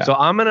right. Yeah. So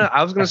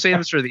I was gonna save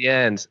this for the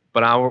end,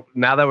 but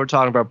now that we're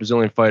talking about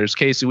Brazilian fighters,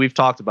 Casey, we've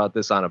talked about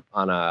this on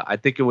a I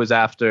think it was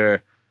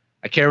after,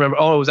 I can't remember.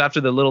 Oh, it was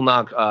after the Little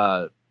Knock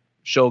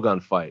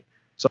Shogun fight.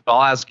 So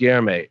I'll ask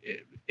Guilherme.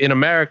 In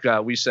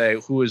America, we say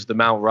who is the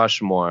Mount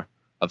Rushmore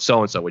of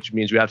so and so, which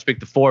means we have to pick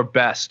the 4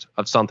 best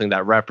of something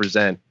that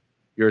represent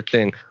your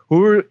thing.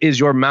 Who is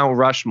your Mount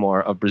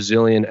Rushmore of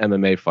Brazilian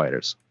MMA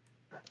fighters?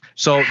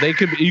 So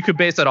you could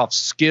base that off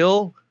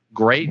skill,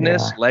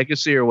 greatness,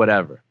 legacy, or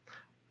whatever.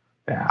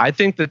 Yeah. I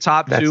think the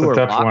top That's 2 a are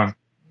tough locks. one.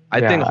 I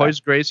think Royce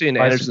Gracie and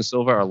Royce- Anderson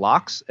Silva are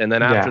locks, and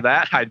then after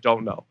that, I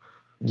don't know.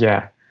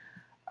 Yeah.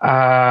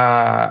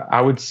 I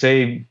would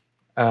say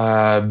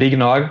Big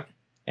Nog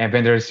and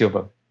Vanderlei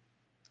Silva.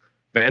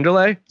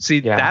 Vanderlei? See,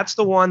 Yeah. that's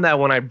the one that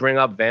when I bring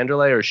up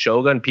Vanderlei or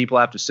Shogun, people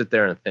have to sit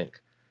there and think.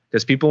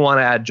 Because people want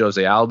to add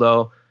Jose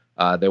Aldo.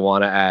 They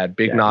want to add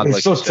Big Nog. It's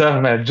like so you said.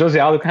 tough, man. Jose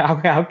Aldo,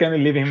 how can we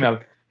leave him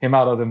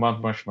out of the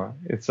Mount Rushmore?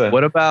 It's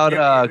What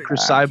about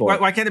Chris Cyborg?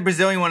 Why can't the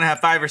Brazilian want to have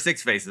 5 or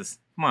 6 faces?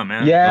 Come on,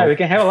 man. yeah, we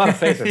can have a lot of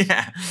faces.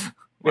 Yeah.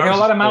 We have a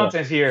lot of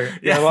mountains here.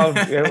 Yeah.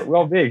 We're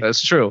all big.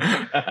 That's true.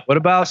 What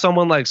about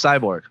someone like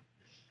Cyborg?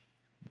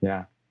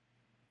 Yeah,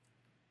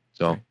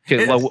 So,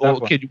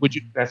 would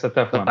you that's a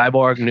tough one.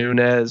 Cyborg,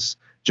 Nunes,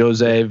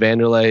 Jose,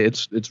 Vanderlei?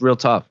 It's real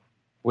tough.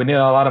 We need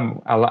a lot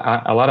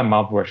of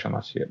Mount Rushmore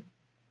last year.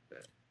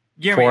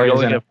 Guillermo, Four You is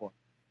only in get it. 4.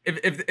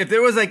 if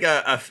there was like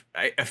a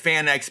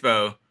fan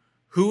expo,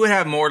 who would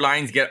have more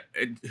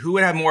who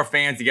would have more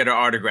fans to get her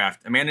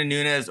autographed? Amanda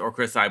Nunes or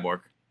Chris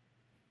Cyborg?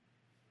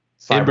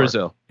 In Cyborg.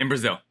 Brazil. In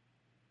Brazil.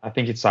 I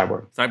think it's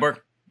Cyborg. Cyborg?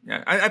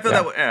 Yeah. I felt Yeah.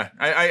 that way. Yeah.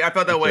 I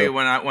felt that Me way too.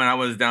 when I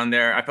was down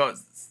there. I felt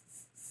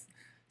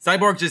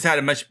Cyborg just had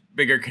a much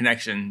bigger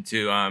connection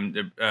to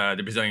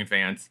the Brazilian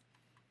fans.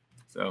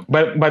 So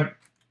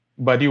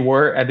But you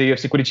were at the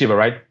UFC Curitiba,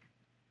 right?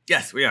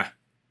 yes, yeah.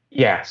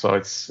 Yeah, so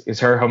it's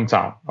her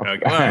hometown. Okay,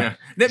 well, yeah.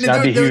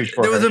 That'd be huge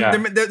for there was her, yeah.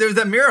 there was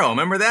that mural.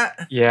 Remember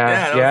that?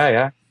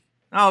 Yeah.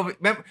 Oh,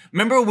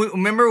 remember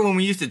when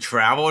we used to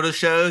travel to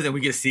shows and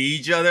we could see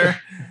each other,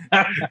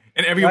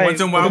 and every Right.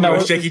 once in a while we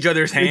would shake each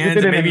other's We did hands it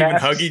and in maybe even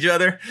masks. hug each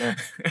other.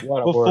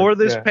 What a Before word,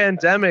 this yeah.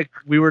 pandemic,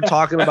 we were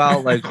talking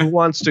about like who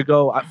wants to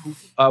go.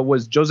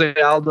 Was Jose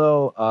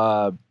Aldo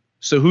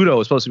Cejudo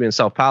was supposed to be in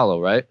Sao Paulo,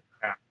 right?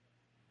 Yeah.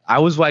 I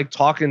was like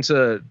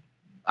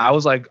I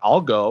was like,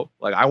 I'll go.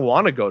 Like, I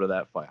want to go to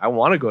that fight. I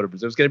want to go to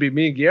Brazil. It's going to be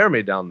me and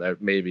Guilherme down there,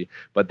 maybe.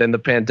 But then the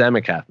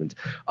pandemic happened.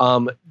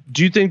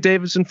 Do you think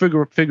Davidson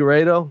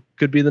Figueiredo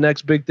could be the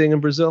next big thing in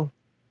Brazil?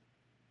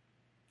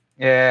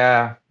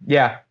 Yeah,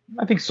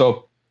 I think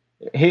so.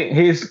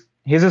 He's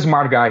a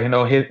smart guy. You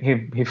know,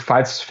 he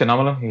fights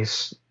phenomenal.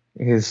 He's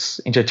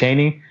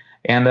entertaining,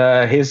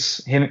 and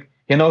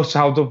he knows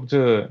how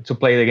to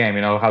play the game.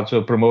 You know, how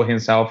to promote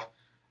himself.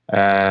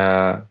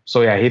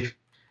 So yeah,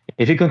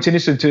 if he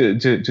continues to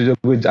do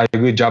a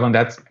good job on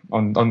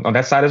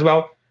that side as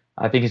well,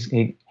 I think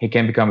he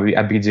can become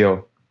a big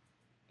deal.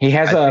 He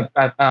has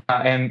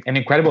an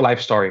incredible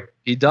life story.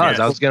 He does. Yes.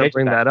 I was going to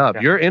bring that up.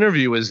 Yeah. Your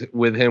interview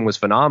with him was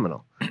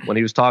phenomenal. When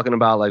he was talking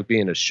about like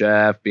being a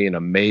chef, being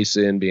a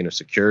mason, being a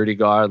security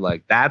guard,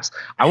 like that's.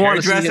 I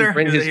want to see him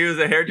bring his. He was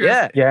a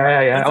hairdresser.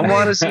 Yeah. I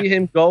want to see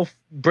him go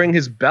bring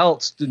his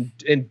belts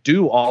and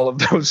do all of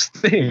those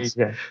things.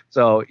 Yeah.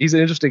 So he's an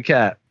interesting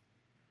cat.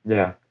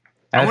 Yeah.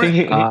 And I think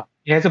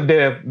he has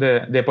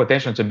the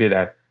potential to be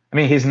that. I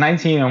mean, he's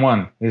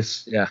 19-1.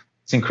 It's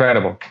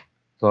incredible.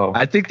 So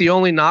I think the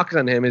only knock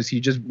on him is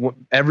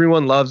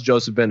everyone loves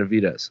Joseph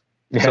Benavidez.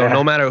 yeah. So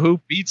no matter who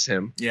beats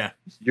him, Yeah.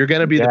 you're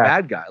going to be the Yeah.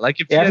 bad guy. Like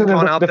if he had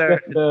gone out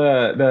there,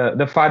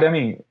 the fight. I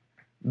mean,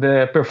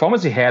 the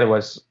performance he had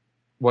was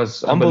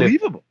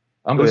unbelievable.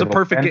 It was a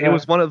perfect. And, It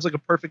was like a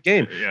perfect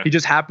game. Yeah. He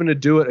just happened to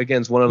do it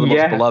against one of the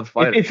most beloved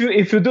fighters.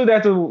 If you do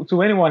that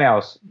to anyone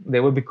else, they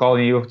would be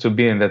calling you to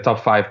be in the top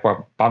 5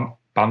 for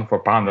pound for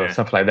pound or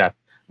something like that.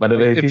 But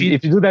if you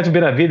do that to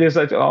Benavidez, it's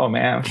like, oh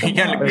man, You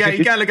can't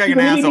look like an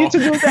really asshole. need to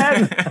do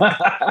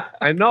that.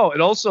 I know,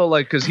 and also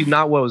like because he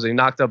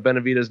knocked out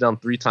Benavidez down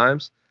 3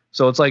 times.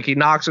 So it's like he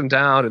knocks him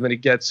down and then he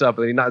gets up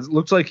and it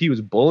looks like he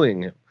was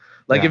bullying him.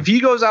 Like if he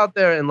goes out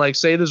there and like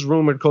say this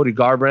rumored Cody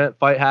Garbrandt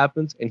fight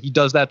happens and he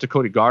does that to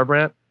Cody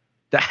Garbrandt,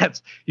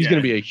 he's going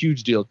to be a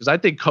huge deal, because I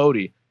think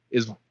Cody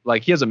is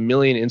like, he has 1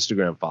 million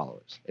Instagram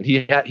followers and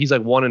he's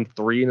like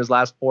 1-3 in his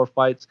last 4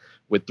 fights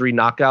with 3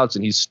 knockouts,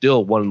 and he's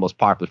still one of the most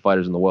popular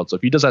fighters in the world. So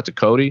if he does that to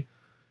Cody,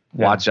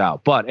 watch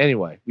out. But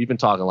anyway, we've been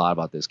talking a lot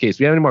about this case.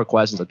 Do we have any more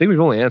questions? I think we've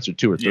only answered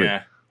 2 or 3.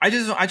 Yeah. I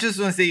just want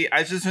to see.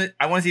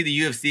 I want to see the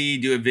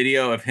UFC do a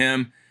video of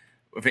him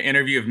with an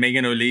interview of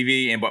Megan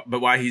O'Leary, but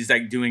while he's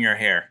like doing her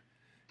hair.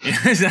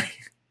 It's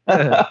like,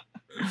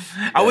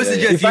 I would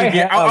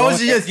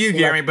suggest you,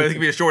 Gary, but it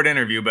could be a short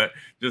interview. But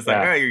just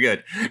like, oh, you're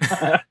good.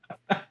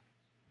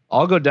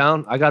 I'll go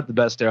down. I got the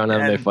best hair on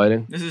MMA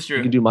fighting. This is true.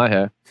 You can do my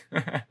hair.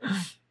 All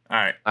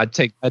right. I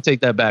take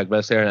that back.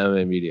 Best hair in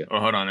MMA media. Oh,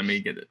 hold on. Let me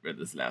get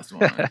this last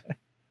one.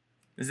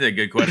 This is a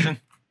good question.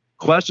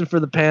 Question for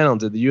the panel: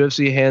 did the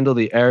UFC handle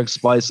the Eric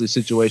Spicely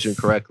situation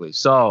correctly?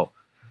 So,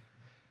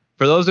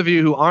 for those of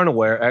you who aren't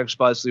aware, Eric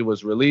Spicely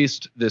was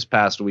released this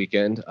past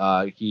weekend.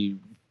 He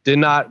did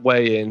not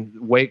weigh in,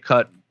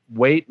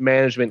 weight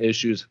management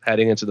issues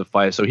heading into the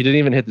fight, so he didn't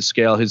even hit the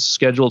scale. His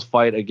scheduled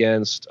fight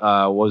against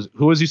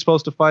who was he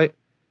supposed to fight?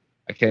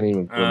 I can't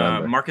even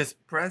remember. Marcus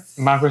Perez.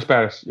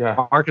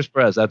 Yeah. Marcus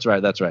Perez. That's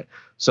right.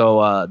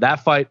 So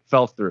that fight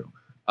fell through.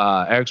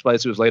 Eric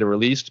Spicely was later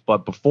released,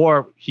 but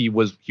before he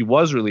was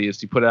released,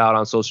 he put it out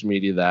on social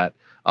media that,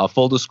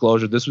 full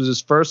disclosure, this was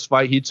his first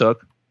fight he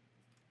took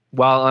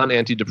while on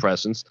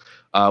antidepressants,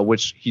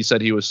 which he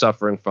said he was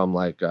suffering from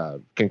like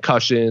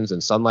concussions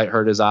and sunlight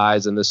hurt his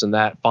eyes and this and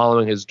that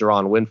following his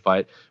Deron Winn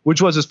fight,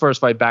 which was his first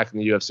fight back in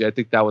the UFC. I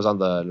think that was on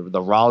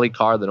the Raleigh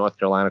card, the North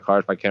Carolina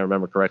card, if I can't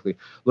remember correctly, a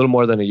little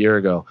more than a year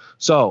ago.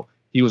 So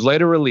he was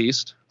later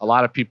released. A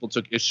lot of people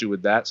took issue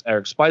with that.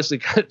 Eric Spicely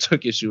kind of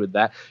took issue with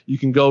that. You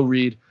can go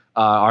read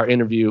our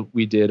interview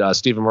we did.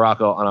 Stephen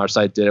Morocco on our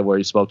site did it, where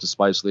he spoke to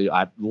Spicely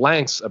at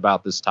lengths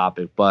about this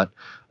topic. But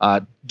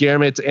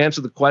Guillermo, to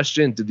answer the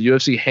question, did the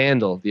UFC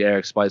handle the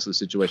Eric Spicely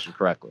situation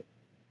correctly?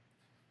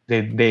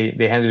 They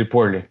handled it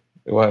poorly.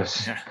 It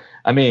was.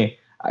 I mean,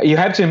 you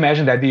have to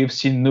imagine that the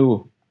UFC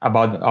knew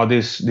about all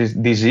these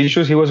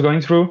issues he was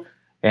going through,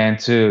 and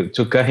to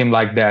cut him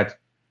like that,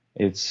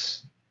 it's.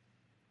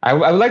 I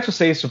would like to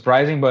say it's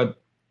surprising, but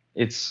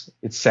it's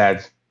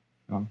sad.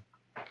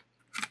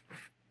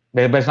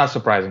 But it's not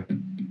surprising.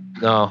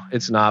 No,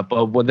 it's not.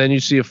 But then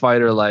you see a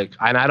fighter like,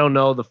 and I don't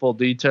know the full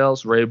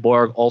details, Ray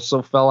Borg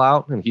also fell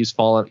out, and he's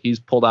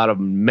pulled out of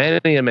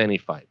many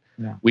fight.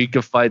 Yeah. Week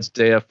of fights,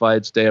 day of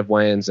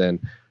weigh-ins, and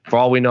for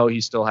all we know,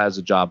 he still has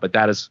a job. But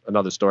that is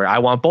another story. I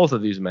want both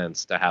of these men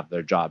to have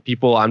their job.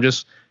 People on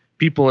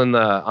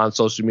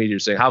social media are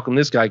saying, how come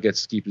this guy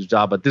gets to keep his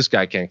job, but this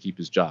guy can't keep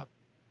his job?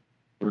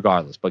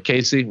 Regardless. But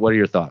Casey, what are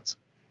your thoughts?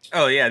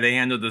 Oh yeah, they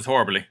handled this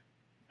horribly.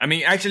 I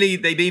mean, actually,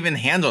 they didn't even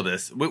handle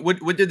this.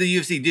 What did the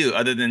UFC do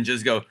other than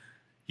just go,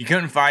 he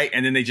couldn't fight,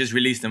 and then they just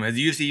released him? Has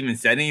the UFC even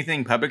said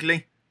anything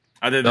publicly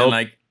other than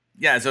like,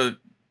 yeah? So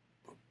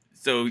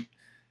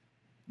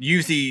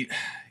UFC,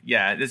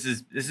 yeah, this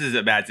is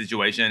a bad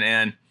situation,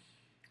 and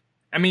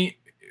I mean,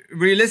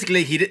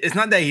 realistically, it's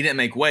not that he didn't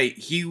make weight.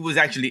 He was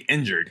actually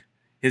injured.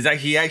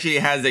 He actually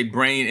has a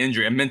brain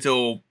injury, a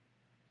mental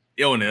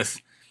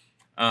illness.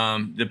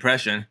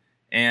 Depression,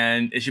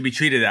 and it should be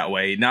treated that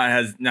way. He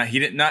didn't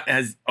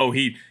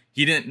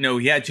know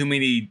he had too much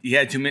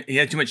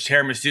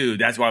tiramisu.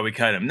 That's why we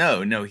cut him.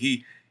 No,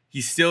 he's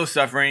still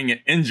suffering an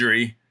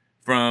injury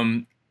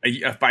from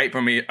a fight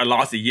from a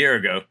loss a year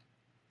ago.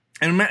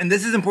 And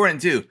this is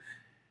important too.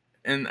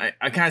 And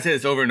I kind of say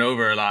this over and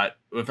over a lot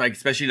with like,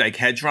 especially like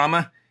head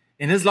trauma.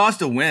 In his loss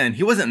to Win,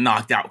 he wasn't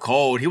knocked out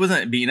cold. He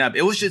wasn't beaten up.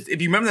 It was just,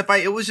 if you remember the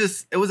fight, it was a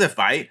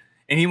fight.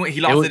 And he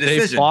lost the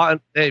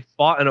decision. They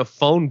fought in a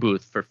phone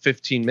booth for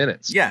 15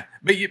 minutes. Yeah,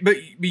 but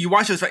you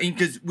watch those fights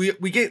because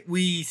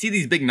we see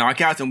these big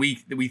knockouts and we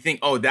think,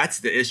 oh,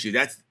 that's the issue.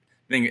 That's the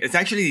thing. It's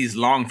actually these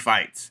long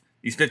fights,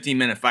 these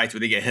 15-minute fights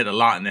where they get hit a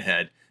lot in the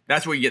head.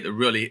 That's where you get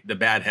the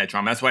bad head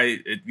trauma. That's why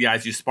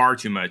guys, you spar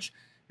too much,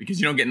 because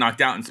you don't get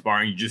knocked out in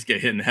sparring. You just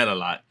get hit in the head a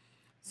lot.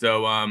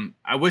 So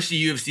I wish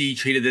the UFC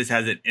treated this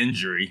as an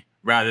injury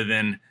rather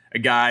than a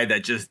guy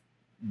that just,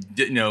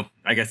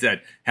 like I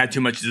said, had too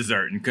much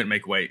dessert and couldn't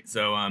make weight.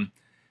 So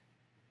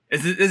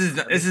this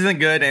isn't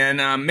good,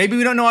 and maybe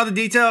we don't know all the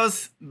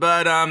details,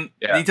 but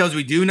details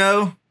we do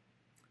know,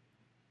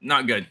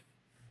 not good.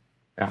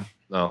 Yeah,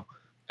 no.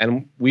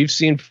 And we've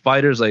seen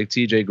fighters like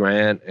TJ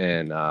Grant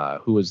and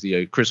who was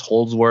the Chris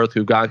Holdsworth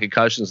who got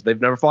concussions. They've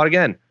never fought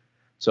again.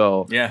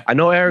 So yeah, I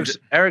know Eric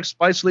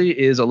Spicely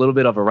is a little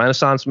bit of a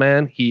renaissance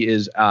man. He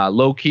is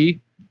low key.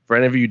 For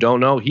any of you who don't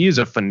know, he is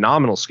a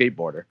phenomenal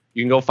skateboarder.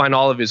 You can go find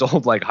all of his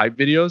old like hype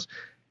videos.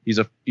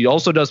 He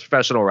also does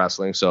professional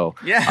wrestling. So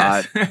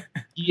yes.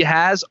 He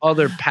has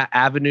other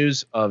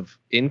avenues of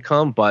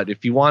income, but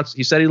if he wants,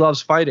 he said he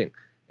loves fighting.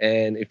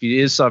 And if he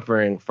is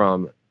suffering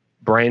from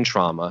brain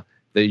trauma,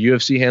 the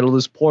UFC handled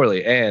this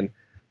poorly. And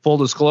full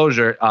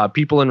disclosure,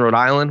 people in Rhode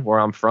Island, where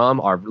I'm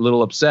from, are a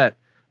little upset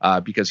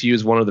because he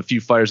was one of the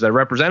few fighters that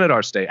represented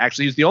our state.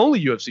 Actually, he's the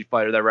only UFC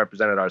fighter that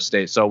represented our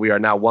state. So we are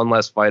now one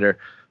less fighter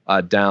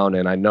down.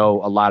 And I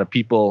know a lot of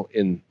people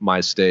in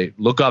my state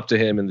look up to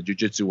him in the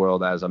jiu-jitsu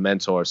world as a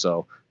mentor.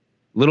 So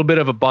a little bit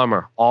of a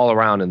bummer all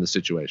around in the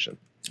situation.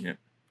 Yeah.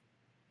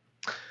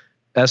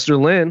 Esther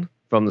Lynn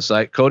from the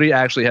site. Cody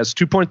actually has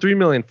 2.3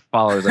 million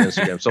followers on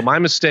Instagram. So my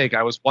mistake,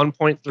 I was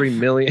 1.3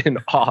 million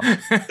off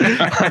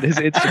on his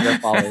Instagram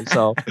followers.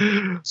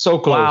 So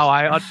close.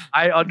 Wow,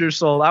 I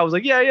undersold. I was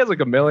like, yeah, he has like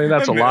a million.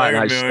 That's a lot.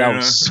 That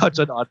was such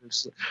an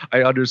undersold. I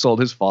undersold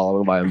his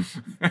following by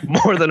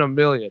more than a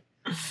million.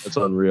 That's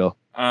unreal.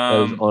 That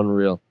was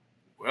unreal.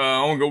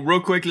 I want to go real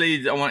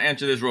quickly. I want to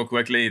answer this real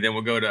quickly. Then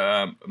we'll go to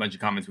a bunch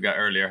of comments we got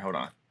earlier. Hold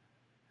on.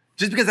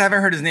 Just because I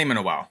haven't heard his name in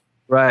a while.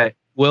 Right.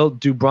 Will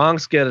do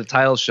Bronx get a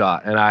title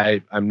shot? And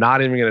I'm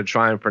not even going to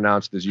try and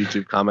pronounce this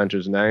YouTube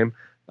commenter's name.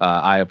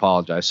 I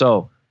apologize.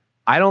 So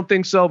I don't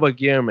think so, but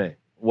Guilherme,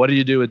 what do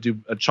you do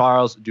with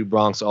Charles do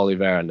Bronx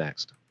Oliveira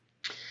next?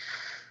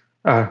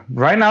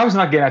 Right now, he's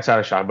not getting a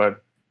title shot,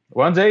 but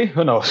one day,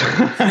 who knows?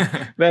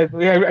 But I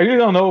really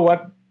don't know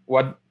what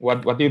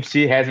the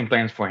UFC has in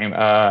plans for him.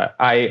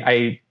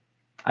 I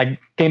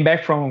came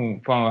back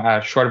from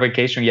a short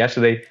vacation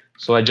yesterday,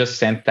 so I just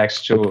sent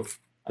text to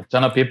a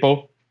ton of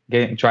people.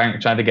 Trying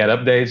to get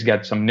updates,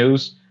 get some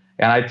news.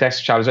 And I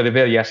texted Charles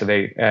Oliveira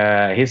yesterday.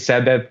 He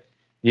said that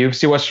the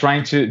UFC was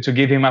trying to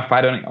give him a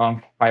fight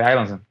on Fight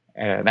Islands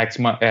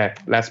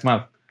last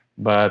month.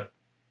 But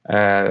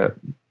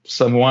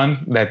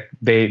someone that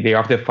they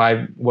offered the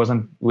fight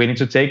wasn't willing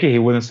to take it. He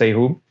wouldn't say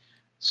who.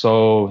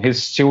 So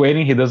he's still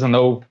waiting. He doesn't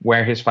know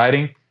where he's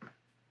fighting.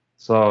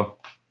 So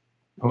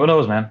who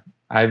knows, man?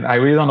 I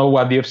really don't know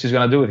what the UFC is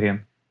going to do with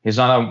him. He's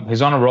on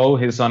a roll.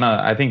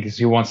 I think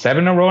he won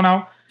 7 in a row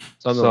now.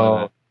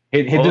 So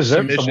he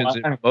deserves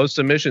most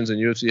submissions in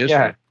UFC history.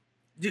 Yeah,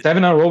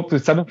 7 in a row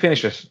with 7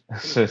 finishes.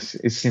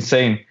 It's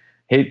insane.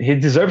 He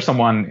deserves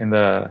someone in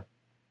the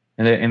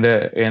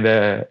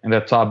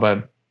top,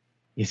 but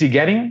is he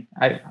getting?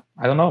 I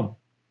don't know.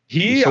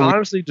 He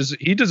honestly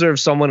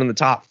deserves someone in the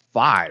top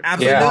 5.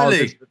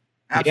 Absolutely.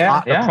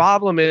 The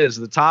problem is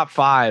the top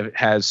 5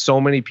 has so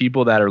many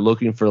people that are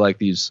looking for like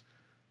these,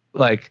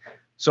 like,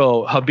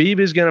 so Khabib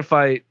is gonna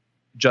fight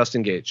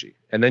Justin Gaethje.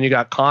 And then you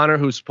got Conor,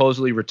 who's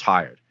supposedly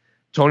retired.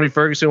 Tony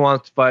Ferguson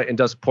wants to fight, and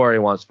Dustin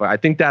Poirier wants to fight. I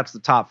think that's the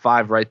top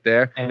 5 right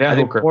there. And I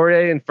think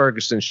Poirier and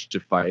Ferguson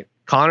should fight.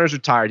 Conor's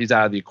retired. He's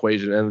out of the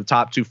equation. And the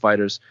top 2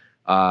 fighters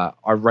are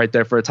right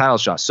there for a title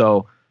shot.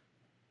 So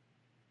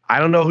I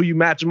don't know who you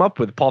match him up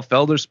with. Paul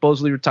Felder's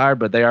supposedly retired,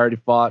 but they already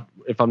fought,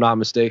 if I'm not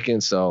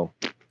mistaken. So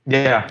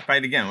yeah.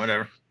 Fight again,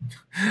 whatever.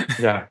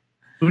 Yeah.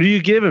 Who do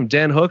you give him?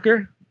 Dan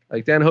Hooker?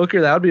 Like Dan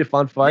Hooker, that would be a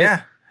fun fight.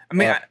 Yeah. I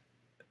mean,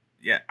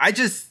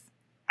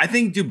 I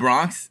think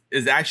DuBronx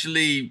is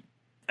actually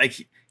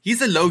like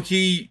he's a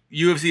low-key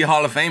UFC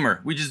Hall of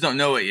Famer. We just don't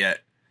know it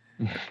yet.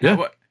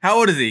 Yeah. How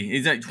old is he?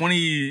 He's like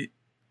 20.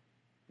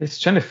 It's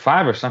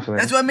 25 or something.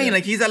 That's what I mean.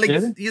 Like he's at like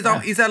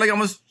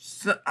almost,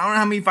 I don't know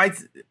how many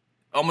fights,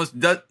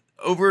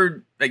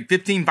 over like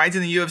 15 fights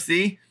in the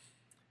UFC,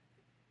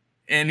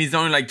 and he's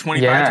only like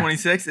 25,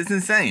 26. It's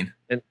insane.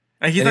 And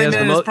he's not even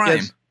in his prime.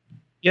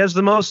 He has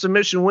the most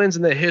submission wins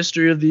in the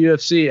history of the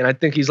UFC, and I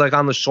think he's like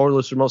on the short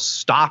list for most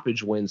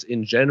stoppage wins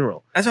in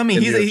general. That's what I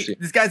mean.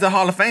 This guy's a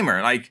Hall of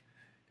Famer. Like,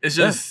 it's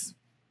just,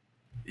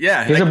 he's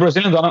a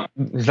Brazilian.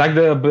 He's like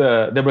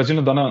the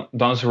Brazilian Dona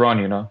Cerrone,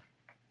 you know.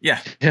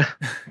 Yeah.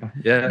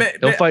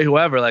 He'll fight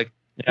whoever. Like,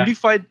 who did he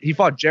fight? He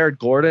fought Jared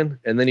Gordon,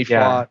 and then he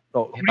fought.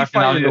 No, he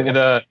fought in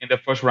the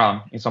first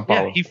round in São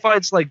Paulo. Yeah, he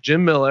fights like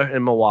Jim Miller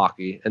in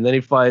Milwaukee, and then he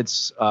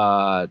fights.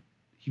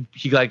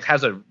 He like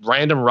has a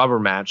random rubber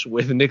match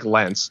with Nick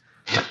Lentz,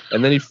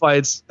 and then he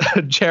fights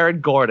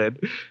Jared Gordon,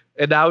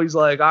 and now he's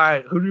like, all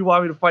right, who do you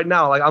want me to fight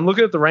now? Like I'm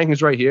looking at the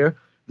rankings right here.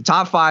 The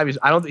top 5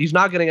 he's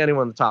not getting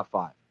anyone in the top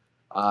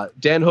 5.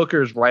 Dan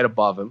Hooker is right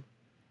above him.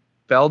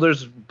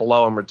 Felder's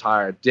below him,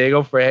 retired.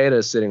 Diego Ferreira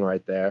is sitting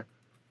right there.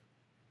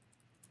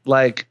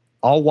 Like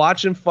I'll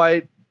watch him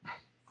fight.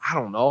 I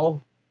don't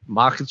know,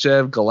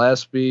 Makhachev,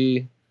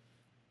 Gillespie,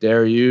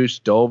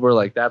 Dariush, Dober,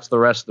 like that's the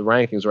rest of the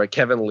rankings, right?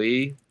 Kevin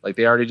Lee, like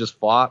they already just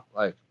fought.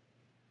 Like,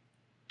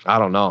 I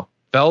don't know.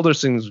 Felder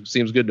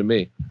seems good to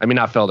me. I mean,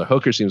 not Felder.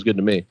 Hooker seems good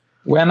to me.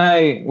 When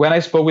I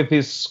spoke with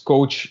his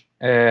coach,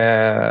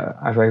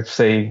 I would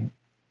say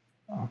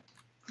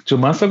 2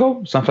 months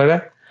ago, something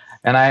like that,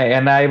 and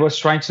I was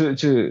trying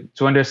to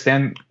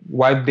understand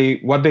what they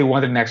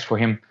wanted next for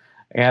him,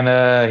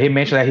 and he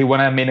mentioned that he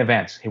wanted a main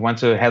event. He wanted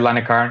to headline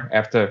a card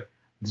after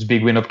this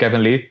big win of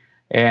Kevin Lee,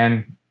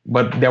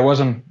 but there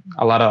wasn't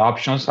a lot of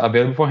options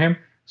available for him.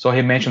 So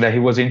he mentioned that he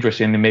was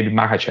interested in maybe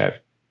Makhachev.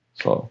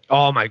 So.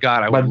 Oh my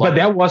God! But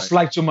that was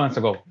like 2 months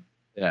ago.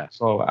 Yeah.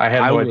 So I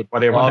have no idea what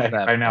they want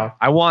right now.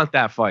 I want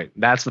that fight.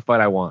 That's the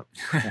fight I want.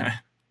 Yeah.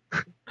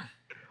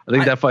 I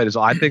think that fight is.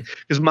 I think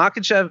because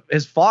Makhachev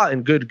has fought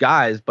in good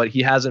guys, but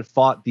he hasn't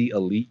fought the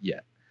elite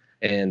yet.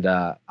 And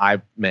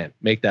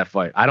make that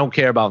fight. I don't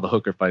care about the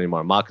Hooker fight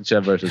anymore.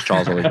 Makhachev versus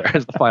Charles Oliveira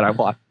is the fight I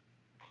want.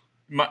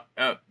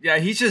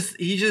 He's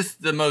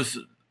just the most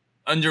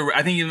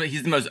I think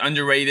he's the most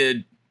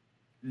underrated,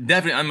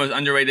 definitely most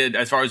underrated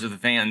as far as with the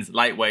fans,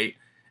 lightweight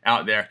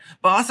out there.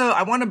 But also,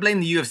 I want to blame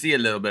the UFC a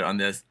little bit on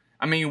this.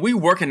 I mean, we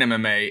work in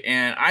MMA,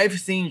 and I've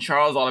seen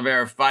Charles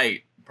Oliveira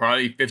fight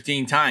probably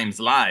 15 times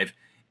live,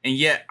 and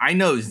yet I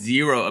know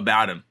zero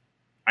about him.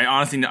 I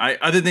honestly know,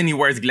 other than he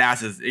wears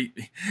glasses. I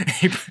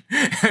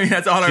mean,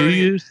 that's all I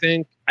really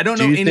think. I don't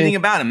know anything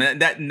about him,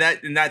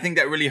 and I think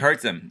that really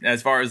hurts him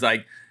as far as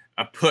like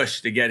a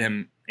push to get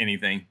him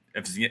anything.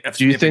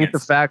 Do you think the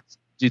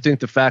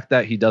fact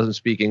that he doesn't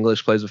speak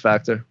English plays a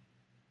factor?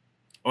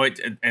 Oh,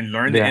 and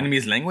learn the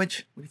enemy's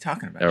language? What are you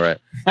talking about? All right.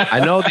 I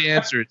know the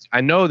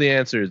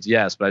answer is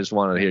yes, but I just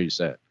wanted to hear you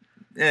say it.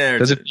 Yeah.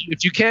 Because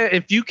if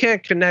you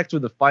can't connect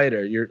with a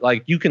fighter, you're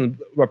like, you can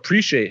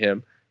appreciate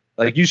him.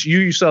 Like you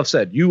yourself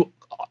said,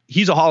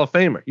 he's a Hall of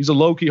Famer. He's a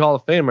low-key Hall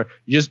of Famer.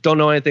 You just don't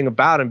know anything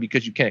about him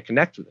because you can't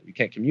connect with him. You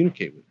can't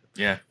communicate with him.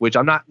 Yeah.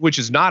 Which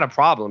is not a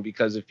problem,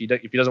 because if he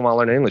doesn't want to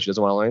learn English, he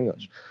doesn't want to learn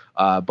English.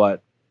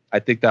 But I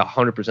think that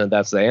 100%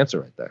 that's the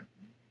answer right there.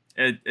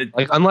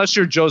 Like, unless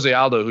you're Jose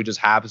Aldo, who just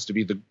happens to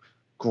be the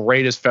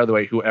greatest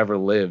featherweight who ever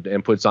lived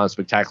and puts on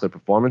spectacular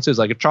performances.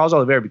 Like if Charles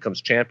Oliveira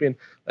becomes champion,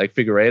 like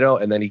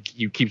Figueiredo, and then he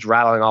keeps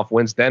rattling off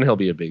wins, then he'll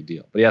be a big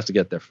deal. But he has to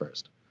get there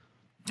first.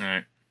 All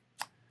right.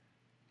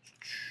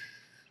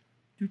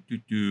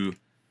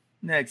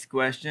 Next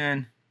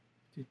question.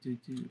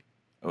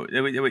 Oh,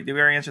 did we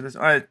already answer this?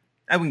 All right,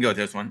 I can go with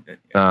this one.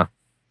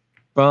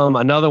 From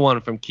another one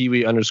from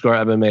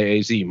Kiwi_MMA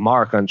AZ,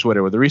 Mark on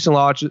Twitter. With the recent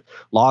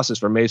losses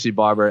for Macy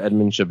Barber,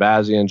 Edmen,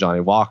 Shahbazyan, Johnny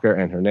Walker,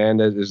 and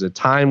Hernandez, is it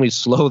time we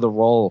slow the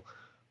roll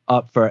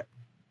up for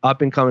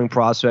up-and-coming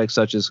prospects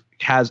such as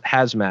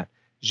Hazmat,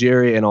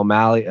 Jiri, and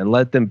O'Malley, and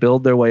let them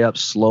build their way up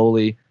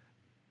slowly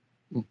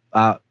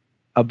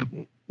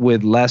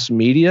with less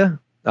media?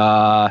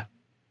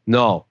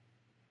 No,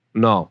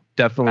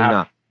 definitely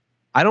not.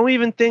 I don't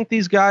even think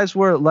these guys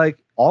were like,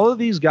 all of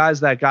these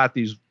guys that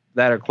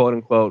are quote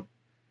unquote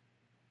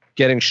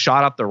getting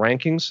shot up the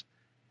rankings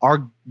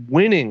are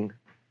winning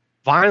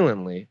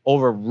violently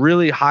over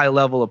really high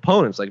level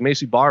opponents. Like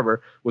Macy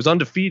Barber was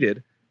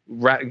undefeated,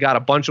 got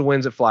a bunch of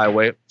wins at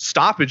flyweight,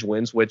 stoppage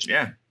wins, which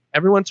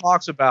everyone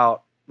talks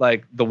about.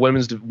 Like the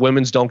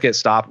women's don't get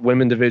stopped,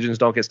 women divisions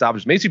don't get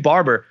stoppage. Macy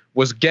Barber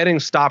was getting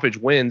stoppage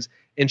wins,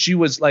 and she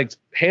was like,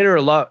 hate her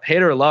or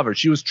love her.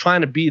 She was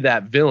trying to be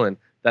that villain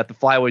that the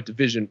flyweight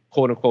division,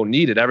 quote unquote,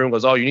 needed. Everyone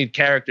goes, oh, you need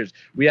characters.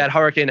 We had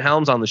Hurricane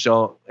Helms on the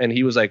show, and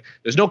he was like,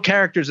 there's no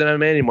characters in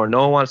MMA anymore.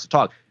 No one wants to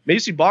talk.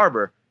 Macy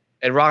Barber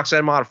and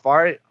Roxanne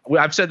Modafferi,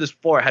 I've said this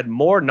before, had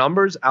more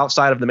numbers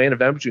outside of the main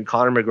event between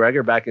Conor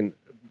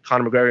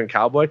McGregor and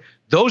Cowboy.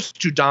 Those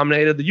two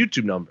dominated the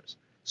YouTube numbers.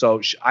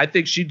 So I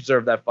think she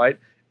deserved that fight.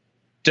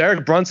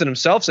 Derrick Brunson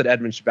himself said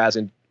Edmen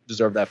Shahbazyan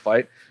deserved that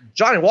fight.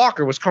 Johnny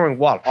Walker was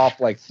coming off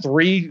like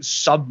 3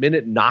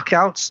 sub-minute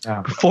knockouts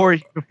before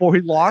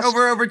he lost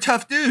over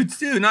tough dudes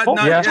too.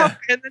 Tough.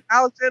 And then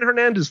Alexander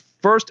Hernandez's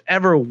first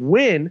ever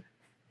win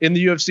in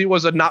the UFC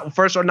was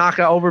first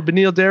knockout over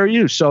Beneil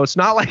Dariush. So it's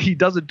not like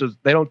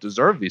they don't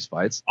deserve these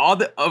fights.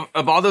 Of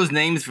all those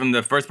names from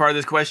the first part of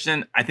this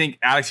question, I think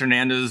Alex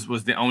Hernandez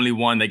was the only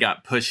one that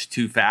got pushed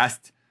too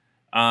fast.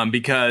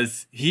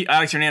 Because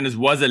Alex Hernandez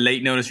was a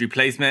late notice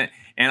replacement,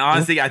 and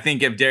honestly, I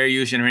think if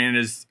Dariush and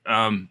Hernandez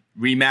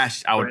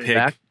rematched, I would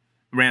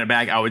ran it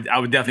back. I would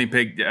definitely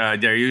pick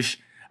Dariush.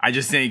 I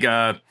just think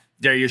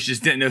Dariush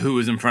just didn't know who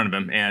was in front of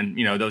him, and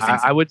those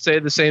things. I would say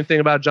the same thing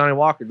about Johnny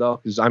Walker though,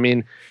 because I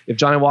mean, if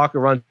Johnny Walker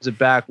runs it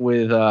back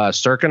with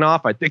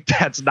Serkinov, I think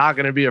that's not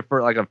going to be a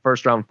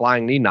first round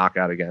flying knee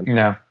knockout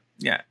again.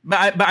 Yeah,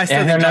 but I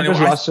still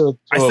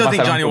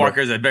think Johnny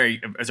Walker is a very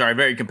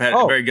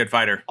competitive, very good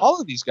fighter.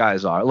 All of these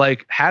guys are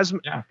like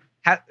Hazmat.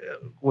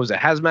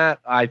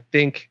 I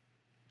think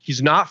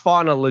he's not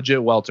fought in a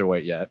legit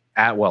welterweight yet.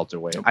 At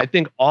welterweight, I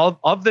think all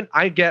of them.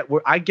 I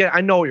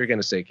know what you're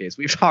going to say, Case.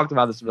 We've talked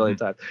about this a million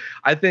times.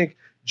 I think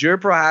Jiri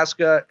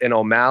Prochazka and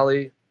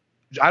O'Malley.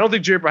 I don't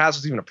think Jiri Prochazka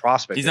is even a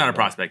prospect. He's not a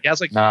prospect. He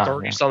has like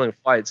 30-something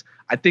fights.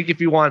 I think if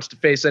he wants to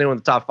face anyone in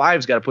the top 5,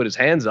 he's got to put his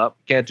hands up.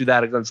 Can't do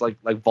that against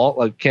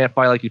can't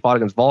fight like he fought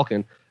against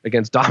Vulcan,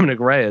 against Dominic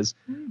Reyes.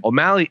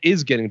 O'Malley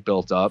is getting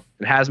built up,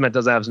 and Hazmat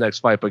doesn't have his next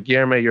fight. But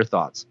Guilherme, your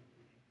thoughts?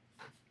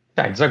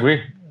 I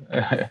disagree.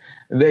 I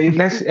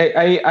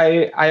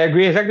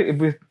agree exactly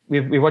with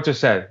what you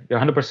said.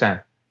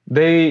 100%.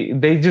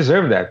 They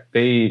deserve that.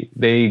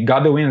 They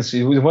got the wins.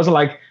 It wasn't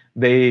like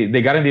they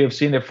got in the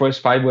UFC and their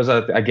first fight was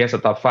against a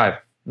top 5.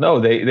 No,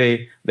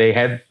 they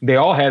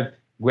all had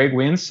great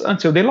wins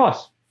until they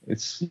lost.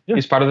 It's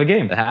part of the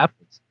game. It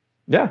happens.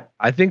 Yeah,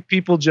 I think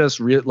people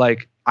just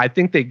I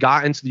think they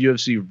got into the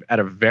UFC at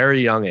a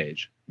very young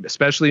age,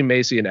 especially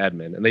Macy and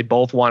Edmen, and they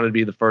both wanted to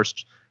be the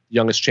first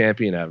youngest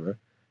champion ever,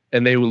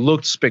 and they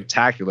looked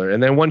spectacular.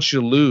 And then once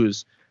you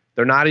lose,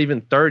 they're not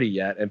even 30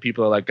 yet, and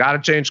people are like, gotta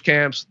change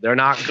camps. They're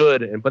not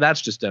good, but that's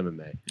just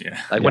MMA. Yeah.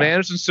 When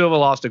Anderson Silva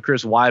lost to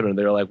Chris Weidman,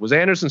 they were like, was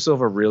Anderson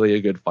Silva really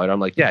a good fighter?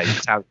 I'm like, yeah,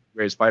 he's the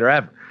greatest fighter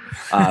ever.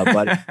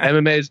 But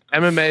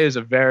MMA is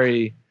a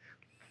very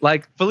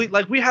Like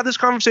we had this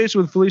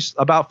conversation with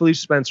Felicia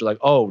Spencer. Like,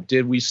 oh,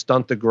 did we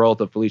stunt the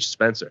growth of Felicia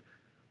Spencer?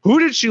 Who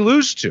did she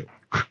lose to?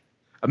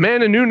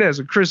 Amanda Nunes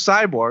and Chris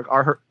Cyborg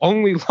are her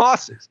only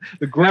losses.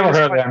 The greatest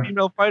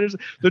female fighters,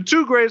 the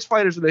two greatest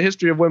fighters in the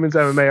history of women's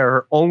MMA are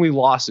her only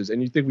losses.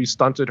 And you think we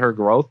stunted her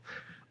growth?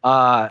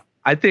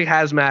 I think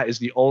Hazmat is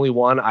the only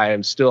one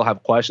I still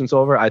have questions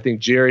over. I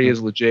think Jerry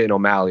is legit and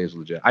O'Malley is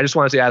legit. I just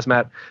want to see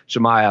Hazmat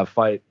Chimaev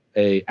fight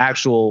a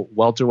actual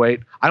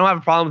welterweight. I don't have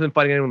a problem with him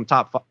fighting anyone in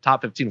the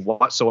top 15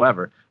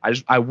 whatsoever.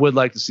 I would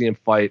like to see him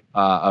fight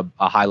a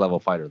high level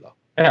fighter though.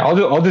 Yeah,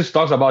 all this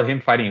talks about him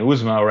fighting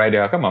Usman already.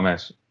 Come on, man.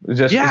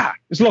 Just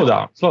slow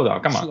down.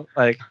 Come on.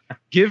 Like,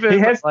 give him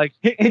he's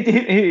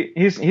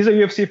a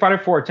UFC fighter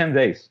for 10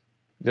 days.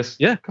 Just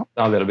calm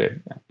down a little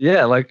bit.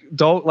 Yeah, like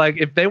don't like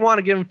if they want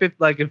to give him 50,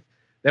 like if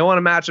they want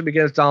to match him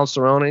against Donald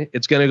Cerrone,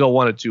 it's going to go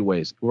one of two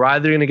ways. We're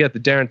either going to get the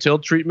Darren Till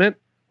treatment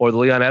or the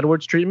Leon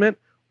Edwards treatment,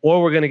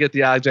 or we're going to get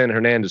the Alexander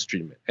Hernandez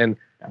treatment. And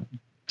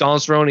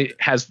Donald Cerrone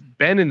has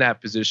been in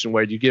that position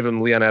where you give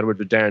him Leon Edwards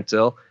or Darren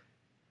Till.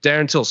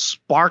 Darren Till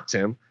sparked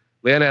him.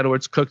 Leon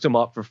Edwards cooked him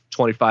up for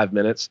 25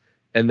 minutes,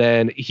 and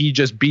then he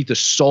just beat the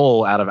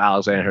soul out of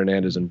Alexander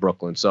Hernandez in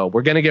Brooklyn. So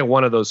we're going to get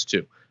one of those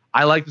two.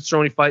 I like the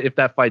Cerrone fight. If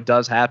that fight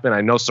does happen, I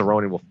know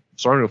Cerrone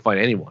will fight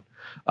anyone.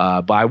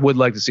 But I would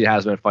like to see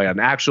Hazmat fight an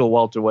actual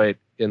welterweight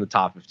in the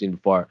top 15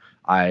 before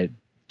I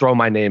throw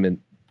my name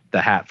in the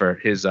hat for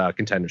his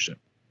contendership.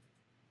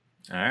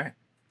 All right.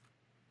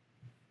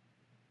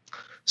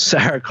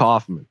 Sarah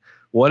Kaufman.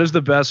 What is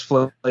the best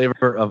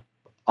flavor of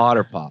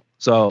Otter Pop?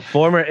 So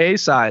former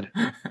A-Side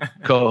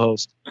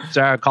co-host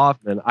Sarah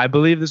Kaufman. I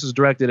believe this is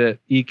directed at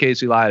E.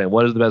 Casey Leiden.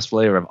 What is the best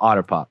flavor of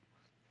Otter Pop?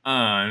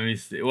 Let me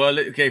see. Well,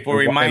 okay, for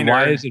a reminder.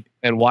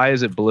 Why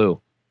is it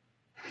blue?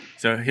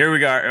 So here we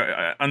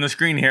go. On the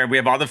screen here, we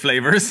have all the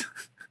flavors.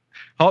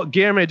 Oh,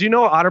 Guillermo, do you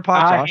know what Otter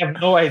Pop is? I have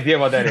no idea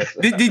what that is.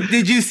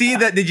 Did you see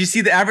that? Did you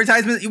see the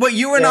advertisement? What,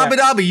 you were in Abu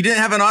Dhabi? You didn't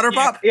have an Otter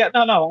Pop? Yeah,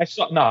 no. I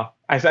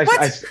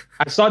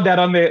saw that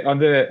on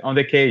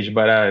the cage,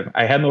 but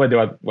I had no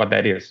idea what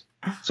that is.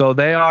 So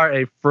they are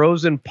a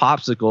frozen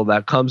popsicle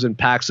that comes in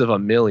packs of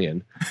 1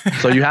 million.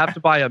 So you have to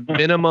buy a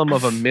minimum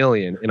of 1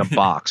 million in a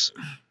box.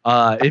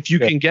 If you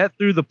can get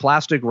through the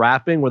plastic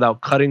wrapping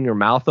without cutting your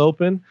mouth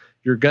open,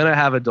 you're going to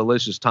have a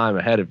delicious time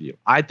ahead of you.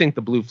 I think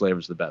the blue flavor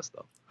is the best,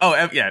 though.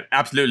 Oh, yeah,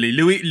 absolutely.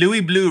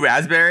 Louis Blue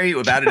Raspberry,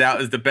 without a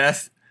doubt, is the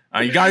best.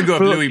 You got to go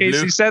with Louis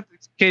Blue.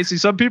 Casey,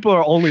 some people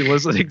are only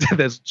listening to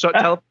this.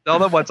 Tell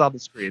them what's on the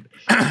screen.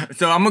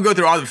 So I'm going to go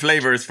through all the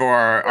flavors for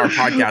our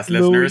podcast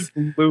listeners.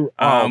 Blue.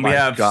 We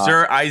have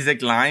Sir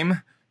Isaac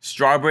Lime,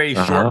 Strawberry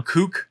Short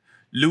Kook,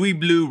 Louis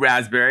Blue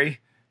Raspberry,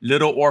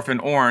 Little Orphan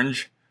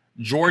Orange,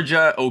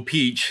 Georgia O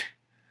Peach,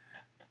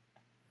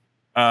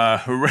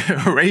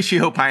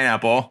 Horatio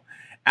Pineapple,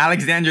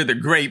 Alexander the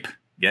Grape.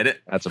 Get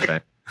it? That's okay.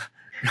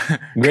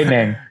 Great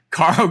name.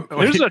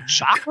 There's a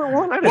chocolate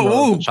one? I didn't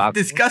know chocolate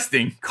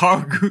disgusting.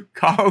 Carl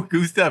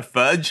Gustav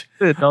Fudge.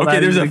 Okay,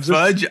 there's a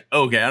fudge.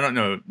 Okay, I don't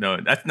know. No,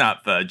 that's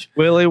not fudge.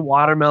 Willy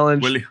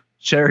Watermelon.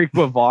 Cherry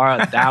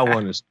Guevara. That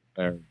one is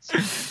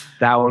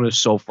that one is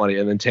so funny.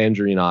 And then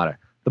Tangerine Otter.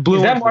 The blue.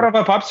 Is that more of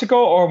a popsicle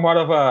or more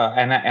of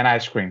an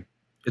ice cream?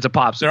 It's a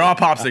popsicle. They're all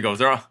popsicles.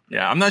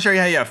 I'm not sure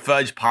how you have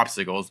fudge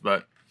popsicles,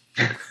 but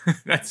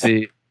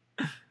see.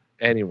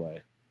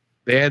 Anyway,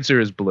 the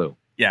answer is blue.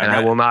 Yeah, and right.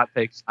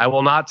 I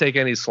will not take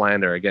any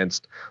slander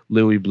against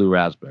Louis Blue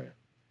Raspberry.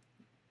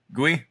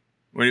 Gui,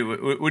 what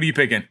are you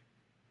picking?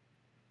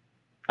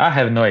 I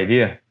have no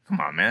idea. Come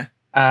on, man.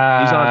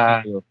 He's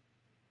on blue.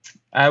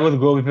 I would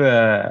go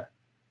with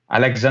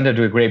Alexander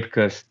the Grape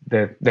because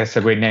that's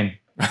a great name.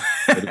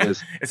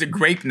 It's a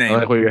grape name. I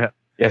like where you're at.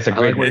 Yeah, it's a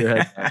great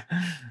name.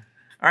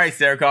 All right,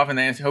 Sarah Coffin,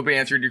 I hope I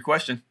answered your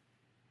question.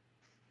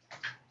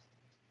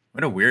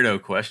 What a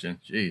weirdo question.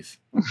 Jeez.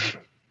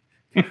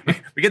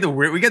 we get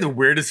the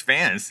weirdest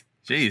fans.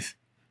 Jeez.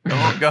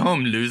 Go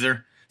home,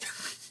 loser.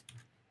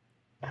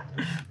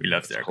 We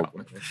love Sarah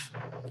Coffin.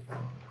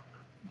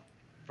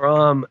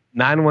 From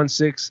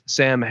 916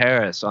 Sam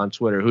Harris on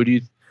Twitter,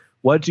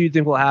 what do you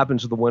think will happen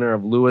to the winner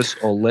of Lewis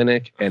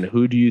Oleinik, and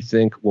who do you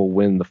think will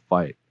win the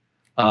fight?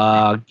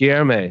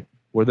 Guillermo,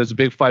 where there's a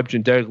big fight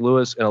between Derrick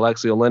Lewis and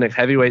Aleksei Oleinik,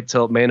 heavyweight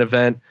tilt main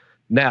event.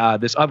 Now,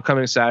 this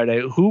upcoming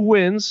Saturday, who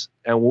wins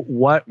and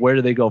where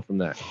do they go from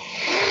there?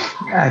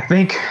 I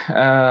think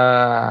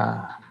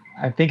I'm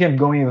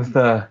going with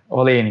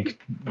Oleinik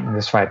in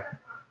this fight.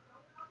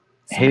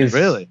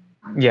 Really?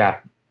 Yeah.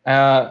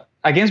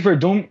 Against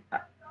Verdun,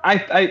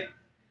 I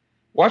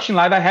watching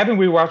live. I haven't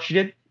rewatched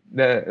it.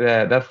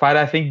 That fight,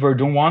 I think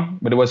Verdun won,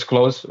 but it was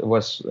close. It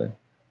was.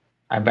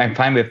 I'm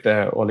fine with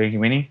Oleinik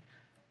winning,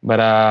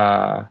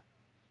 but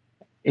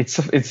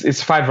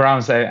it's 5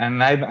 rounds, I'm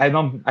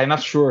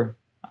not sure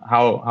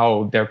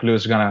how Derrick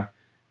Lewis is gonna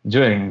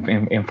do it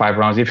in 5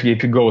 rounds. If he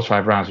goes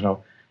 5 rounds,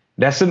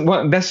 that's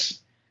one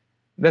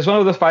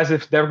of those fights.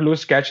 If Derrick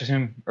Lewis catches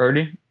him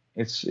early,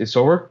 it's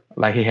over.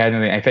 Like he had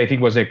I think it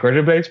was a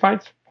Curtis Blades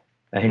fight.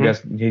 He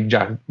just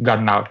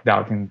got knocked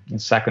out in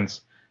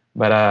seconds.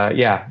 But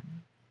yeah.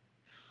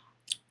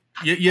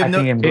 You have I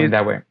think I'm going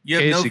that way. you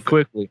have Casey,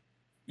 quickly.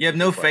 You have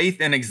no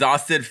faith in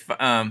exhausted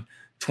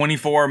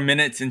 24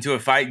 minutes into a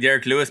fight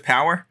Derrick Lewis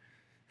power?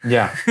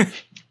 Yeah.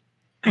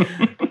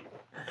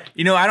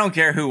 You know, I don't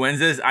care who wins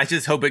this. I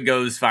just hope it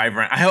goes 5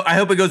 rounds. I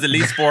hope it goes at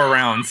least 4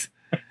 rounds.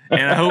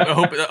 And I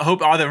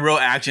hope all the real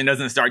action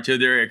doesn't start till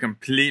they're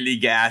completely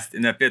gassed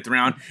in the 5th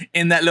round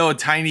in that little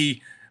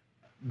tiny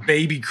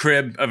baby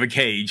crib of a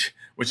cage,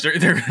 which they're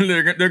going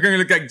to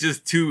look like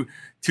just two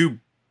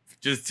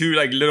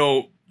like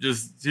little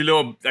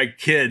like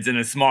kids in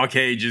a small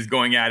cage just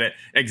going at it,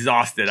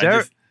 exhausted.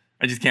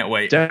 I just can't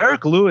wait.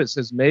 Derrick Lewis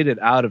has made it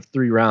out of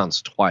 3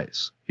 rounds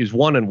twice. He's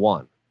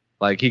 1-1.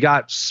 Like, he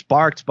got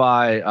sparked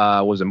by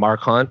was it Mark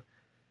Hunt,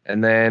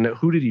 and then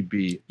who did he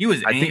beat? He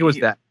was. I think it was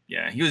that.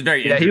 Yeah, he was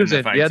very. Yeah, he was.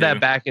 In He had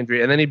that back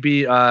injury, and then he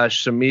beat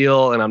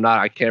Shamil, and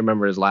I can't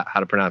remember how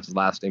to pronounce his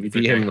last name. He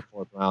beat him in the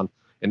 4th round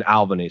in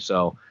Albany.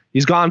 So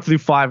he's gone through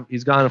 5.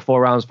 He's gone in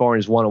 4 rounds, and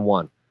he's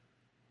 1-1.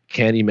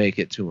 Can he make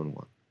it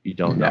 2-1? You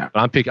don't know. But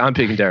I'm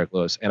picking Derrick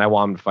Lewis, and I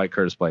want him to fight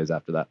Curtis Blaze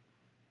after that.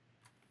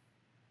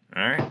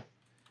 All right.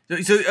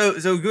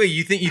 So Gui,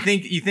 you think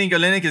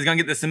Oleinik is gonna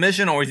get the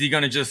submission, or is he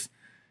gonna just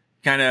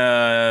kind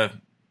of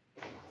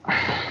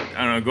I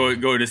don't know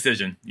go a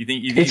decision? You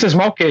think it's a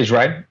small cage,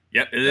 right?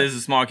 Yep, it is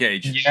a small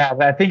cage. Yeah,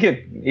 I think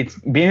it's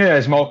being in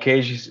a small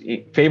cage.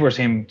 It favors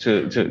him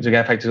to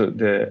get back to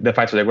the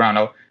fight to the ground.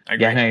 No,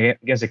 get him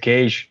against the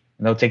cage,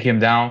 take him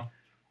down,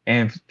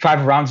 and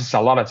 5 rounds is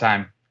a lot of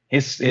time.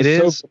 He's so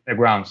good on the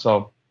ground,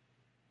 so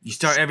you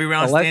start every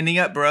round standing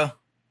up, bro.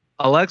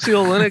 Aleksei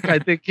Oleinik, I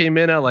think, came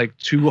in at like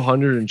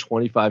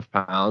 225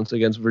 pounds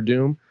against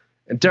Verdum,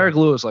 and Derrick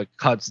Lewis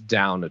cuts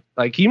down.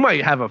 He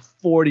might have a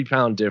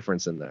 40-pound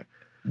difference in there.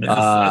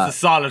 That's a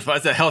solid.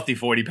 That's a healthy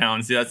 40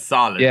 pounds. Yeah, that's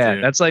solid. Yeah,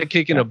 dude. that's like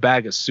kicking a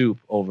bag of soup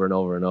over and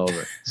over and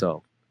over.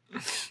 So,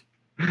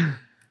 and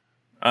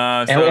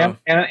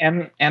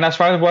as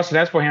far as what's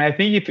next for him, I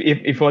think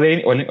if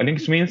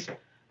Oleinik wins,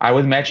 I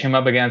would match him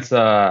up against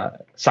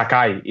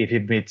Sakai if he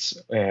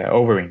beats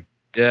Overeem.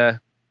 Yeah,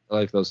 I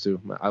like those two.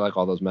 I like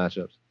all those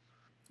matchups.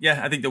 Yeah,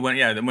 I think the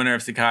winner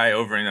of Sakai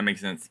Overeem, that makes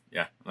sense.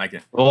 Yeah, I like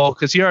it. Well,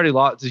 because he already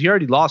lost. He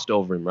already lost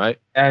Overeem, right?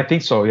 I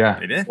think so. Yeah.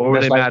 They did.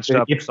 Or they matched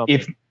up.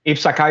 If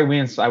Sakai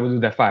wins, I would do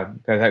that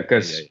fight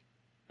because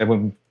that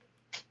would.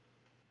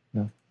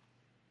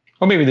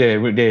 Or maybe the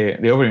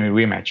Overeem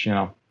rematch.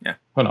 Yeah.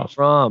 Who knows?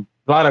 From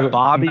a lot of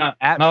Bobby, not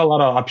a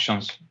lot of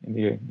options in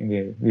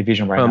the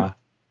division right now.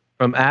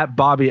 From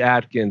 @Bobby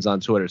Atkins on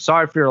Twitter.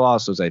 Sorry for your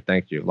loss, Jose.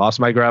 Thank you. Lost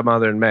my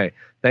grandmother in May.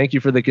 Thank you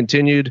for the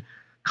continued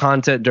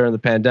content during the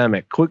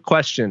pandemic. Quick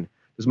question.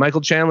 Does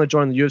Michael Chandler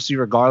join the UFC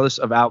regardless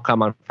of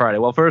outcome on Friday?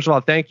 Well, first of all,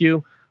 thank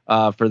you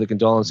for the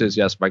condolences.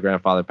 Yes, my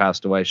grandfather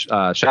passed away.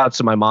 Shout out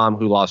to my mom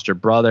who lost her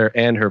brother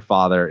and her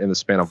father in the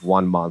span of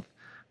 1 month.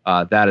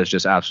 That is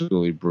just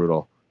absolutely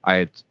brutal.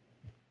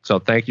 So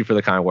thank you for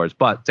the kind words.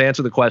 But to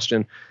answer the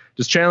question,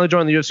 does Chandler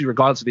join the UFC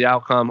regardless of the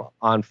outcome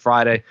on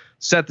Friday?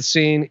 Set the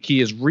scene. He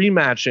is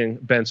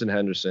rematching Benson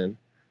Hendreson.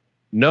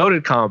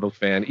 Noted comic book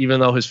fan, even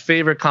though his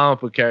favorite comic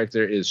book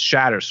character is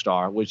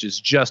Shatterstar, which is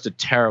just a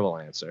terrible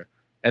answer.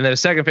 And then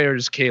his second favorite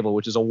is Cable,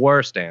 which is a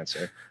worst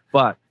answer.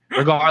 But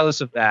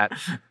regardless of that,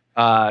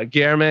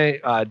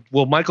 Guilherme,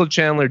 will Michael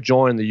Chandler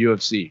join the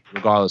UFC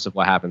regardless of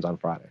what happens on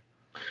Friday?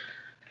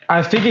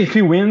 I think if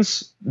he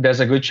wins, there's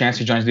a good chance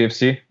he joins the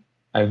UFC.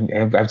 I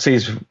would say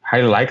it's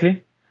highly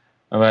likely.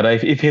 But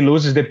if he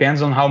loses,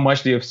 depends on how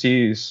much the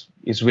UFC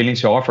is willing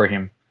to offer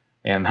him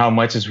and how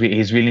much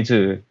he's willing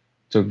to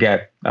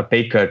get a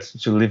pay cut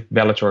to leave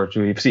Bellator to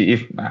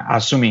UFC,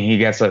 assuming he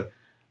gets a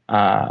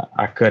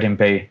cut in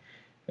pay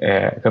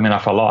coming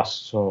off a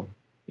loss. So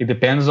it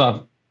depends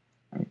on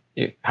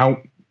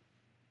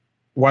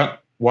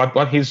what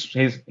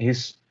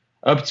he's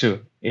up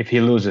to if he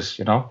loses.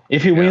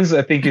 If he wins,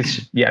 I think the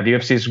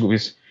UFC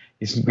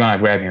is gonna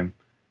grab him,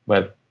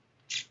 but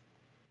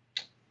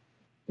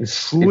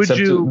it's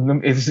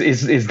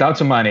down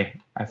to money.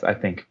 I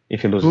think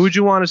if he loses. Who would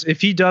you want to?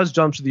 If he does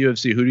jump to the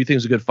UFC, who do you think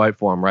is a good fight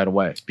for him right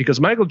away? Because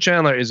Michael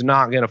Chandler is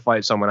not going to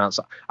fight someone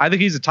outside. I think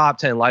he's a top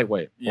 10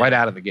 lightweight right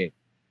out of the gate.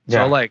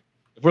 So if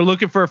we're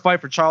looking for a fight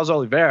for Charles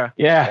Oliveira,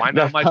 why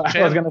not Michael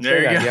Chandler? I was going to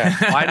say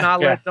that. Yeah. Why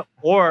not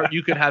or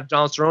you could have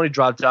Don Cerrone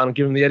drop down and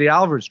give him the Eddie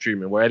Alvarez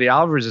treatment, where Eddie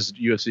Alvarez's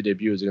UFC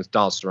debut is against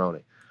Don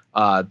Cerrone.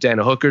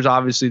 Dana Hooker's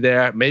obviously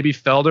there. Maybe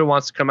Felder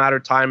wants to come out of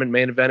retirement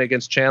main event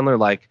against Chandler.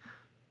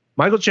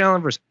 Michael Chandler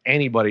versus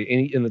anybody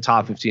in the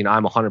top 15,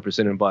 I'm 100%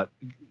 in. But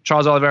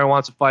Charles Oliveira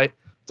wants to fight.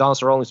 Don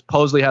Cerrone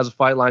supposedly has a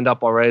fight lined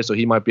up already, so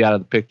he might be out of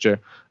the picture.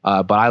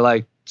 But I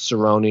like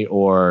Cerrone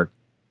or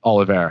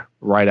Oliveira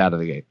right out of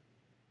the gate.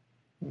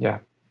 Yeah.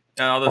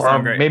 All those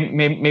sound great.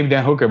 Maybe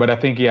Dan Hooker, but I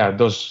think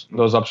those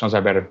options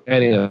are better.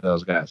 Any of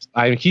those guys.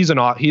 He's an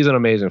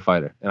amazing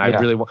fighter, and I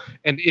really want.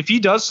 And if he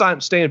does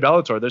stay in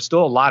Bellator, there's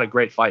still a lot of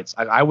great fights.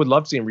 I would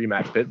love to see him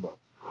rematch Pitbull.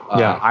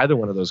 Either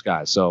one of those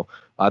guys. So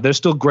there's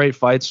still great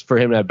fights for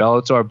him at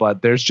Bellator,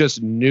 but there's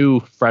just new,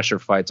 fresher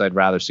fights I'd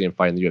rather see him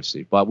fight in the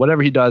UFC. But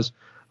whatever he does,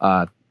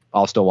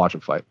 I'll still watch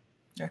him fight.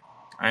 Yeah.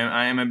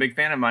 I am a big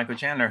fan of Michael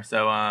Chandler.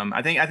 So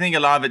I think a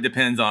lot of it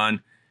depends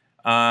on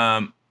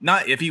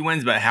Not if he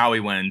wins, but how he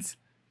wins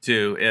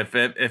too.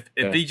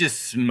 If he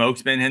just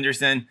smokes Ben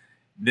Henderson,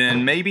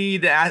 then maybe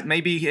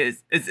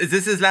is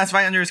this his last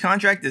fight under his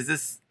contract? Is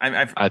this?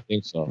 I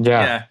think so.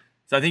 Yeah.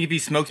 So I think if he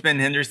smokes Ben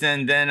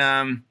Henderson,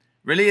 then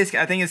really,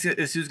 I think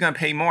it's who's going to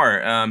pay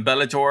more,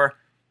 Bellator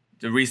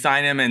to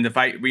re-sign him and to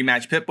fight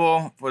rematch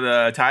Pitbull for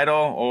the title,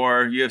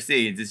 or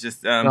UFC. It's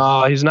just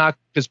no, he's not,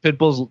 because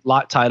Pitbull's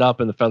lot tied up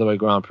in the featherweight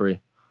Grand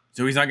Prix.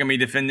 So he's not going to be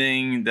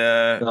defending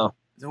the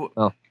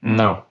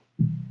No.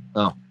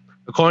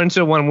 According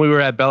to when we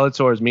were at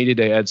Bellator's media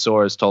day, Ed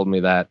Soares told me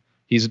that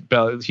he's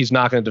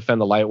not going to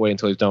defend the lightweight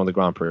until he's done with the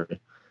Grand Prix.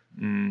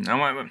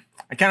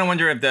 I kind of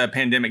wonder if the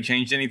pandemic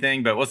changed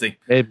anything, but we'll see.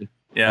 Maybe.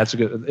 Yeah, it is a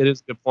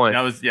good point.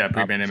 That was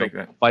pre-pandemic.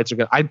 So fights are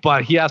good.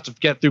 But he has to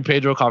get through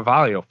Pedro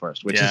Carvalho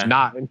first, which is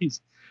not. And if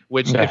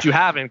you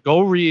haven't,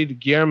 go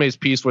read Guilherme's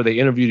piece where they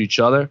interviewed each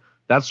other.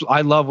 I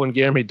love when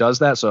Guilherme does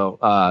that. So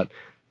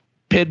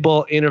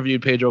Pitbull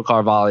interviewed Pedro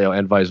Carvalho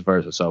and vice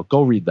versa. So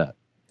go read that.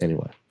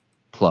 Anyway,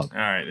 plug.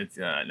 All right, let's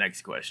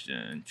next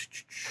question.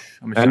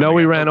 I know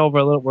we ran over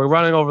a little. We're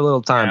running over a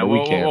little time, but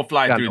we can't. We'll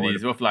fly through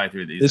these. We'll fly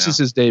through these. This is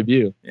his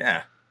debut.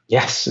 Yeah.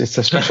 Yes, it's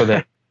a special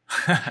day.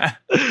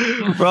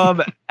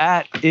 From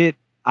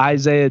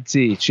Isaiah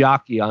T.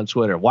 Chiaki on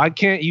Twitter. Why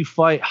can't you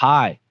fight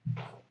high?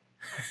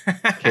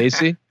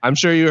 Casey, I'm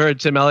sure you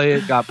heard Tim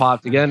Elliott got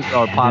popped again,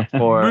 or popped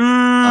for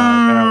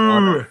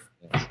marijuana.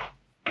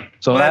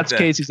 So that's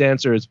Casey's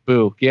answer is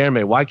boo.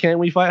 Guilherme, why can't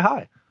we fight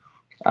high?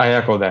 I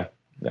echo that.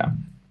 Yeah.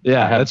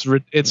 I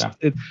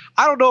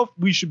don't know if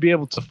we should be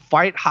able to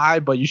fight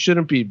high, but you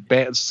shouldn't be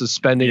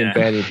suspending and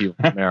banning people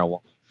from marijuana.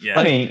 Yeah.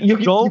 I mean, you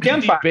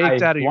can fight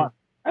baked out of your.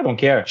 I don't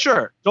care.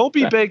 Sure. Don't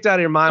be baked out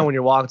of your mind when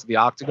you're walking to the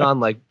octagon.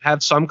 Like,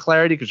 have some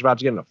clarity because you're about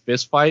to get in a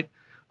fist fight.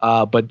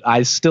 But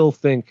I still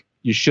think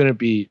you shouldn't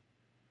be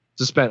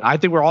suspended. I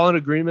think we're all in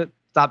agreement.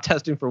 Stop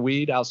testing for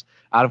weed out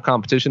of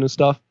competition and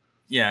stuff.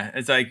 Yeah.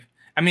 It's like,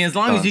 I mean, as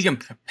long as you can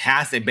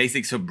pass a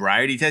basic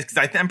sobriety test,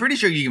 because I'm pretty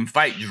sure you can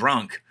fight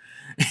drunk.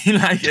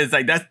 It's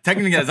like that's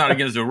not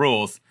against the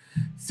rules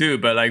too.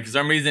 But like, for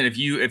some reason, if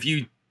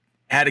you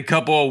had a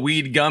couple of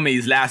weed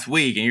gummies last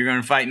week and you're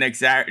going to fight this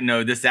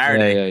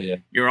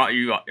Saturday.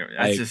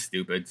 That's just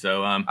stupid.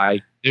 So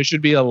there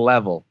should be a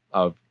level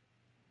of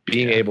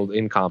being able to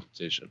in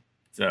competition.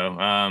 So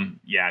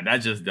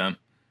that's just dumb.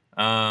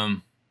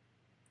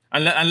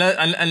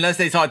 Unless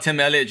they saw Tim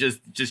Elliott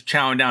just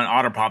chowing down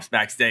otter pops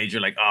backstage,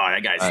 you're like, oh,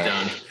 that guy's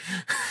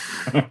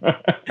stoned.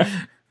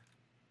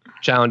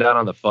 Chowing down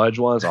on the fudge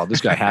ones. Oh,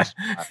 this guy has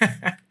to.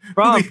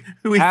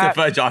 Who eats the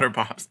fudge otter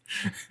pops?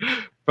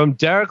 From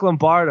Derrick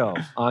Lombardo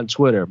on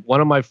Twitter,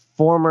 one of my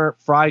former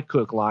fry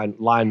cook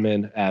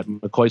linemen at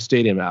McCoy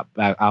Stadium out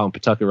in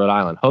Pawtucket, Rhode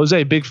Island.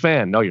 Jose, big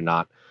fan. No, you're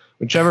not.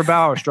 When Trevor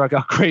Bauer struck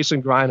out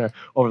Grayson Griner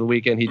over the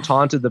weekend, he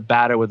taunted the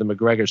batter with a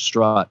McGregor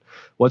strut.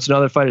 What's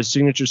another fighter's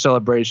signature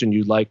celebration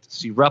you'd like to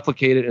see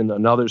replicated in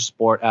another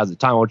sport as a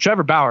time? Well,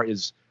 Trevor Bauer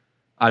is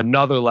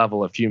another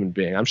level of human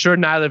being. I'm sure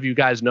neither of you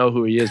guys know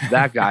who he is, but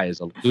that guy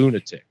is a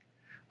lunatic.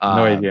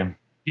 No idea.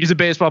 He's a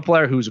baseball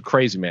player who's a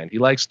crazy man. He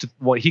likes to.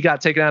 He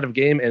got taken out of a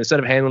game, and instead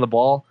of handing the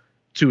ball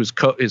to his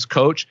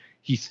coach,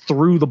 he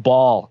threw the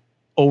ball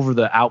over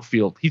the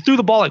outfield. He threw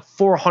the ball like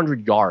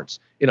 400 yards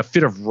in a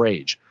fit of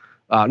rage.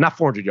 Not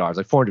 400 yards,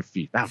 like 400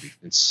 feet. That would be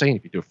insane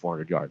if you do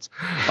 400 yards.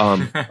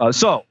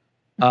 So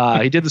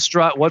he did the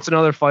strut. What's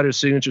another fighter's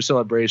signature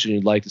celebration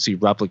you'd like to see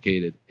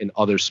replicated in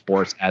other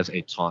sports as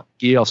a taunt?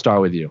 Guy, I'll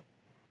start with you.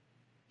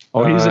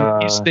 Oh,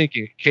 he's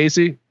thinking.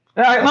 Casey?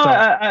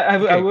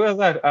 I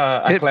will have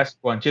a classic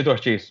one. Cheese or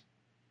cheese.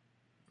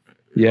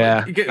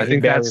 Yeah, I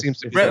think that seems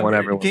to be the one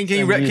everyone.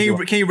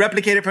 Can you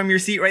replicate it from your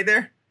seat right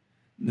there?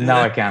 No,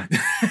 I can't.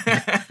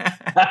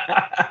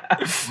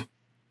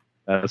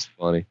 That's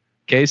funny.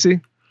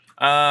 Casey?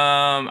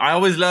 I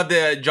always love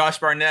the Josh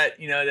Barnett,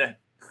 the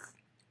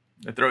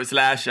throat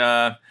slash.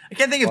 I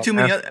can't think of too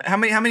many. How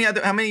many ones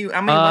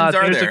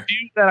are there?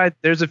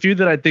 There's a few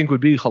that I think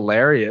would be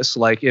hilarious.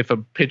 Like if a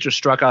pitcher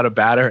struck out a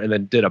batter and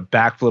then did a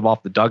backflip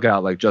off the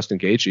dugout like Justin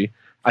Gaethje.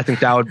 I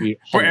think that would be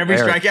for every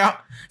strikeout.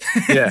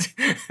 Yeah.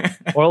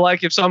 Or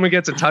like if someone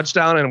gets a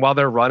touchdown and while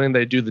they're running,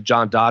 they do the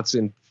John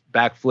Dotson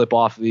backflip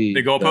off the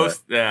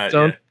goalpost.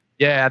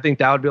 Yeah, I think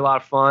that would be a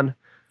lot of fun.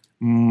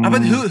 How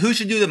about who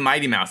should do the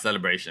Mighty Mouse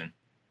celebration?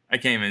 I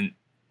can't even.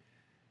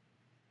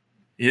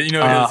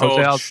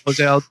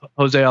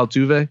 Jose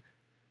Altuve,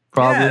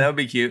 probably. Yeah, that would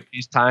be cute.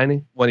 He's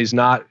tiny when he's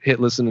not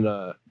listening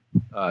to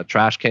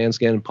trash cans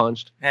getting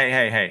punched. Hey.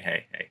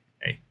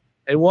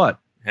 Hey, what?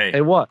 Hey.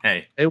 Hey, what?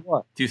 Hey. Hey,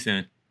 what? Too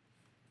soon.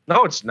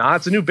 No, it's not.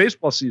 It's a new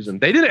baseball season.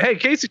 They did it. Hey,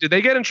 Casey, did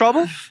they get in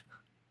trouble?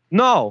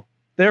 No,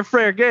 they're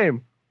fair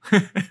game.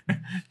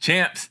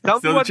 Champs. Tell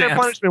me what their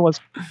punishment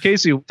was.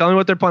 Casey, tell me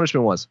what their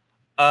punishment was.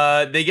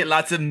 They get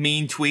lots of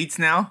mean tweets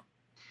now.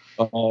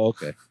 Oh,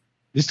 okay.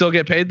 You still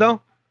get paid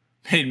though?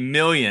 Paid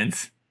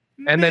millions.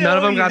 And then none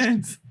of them got.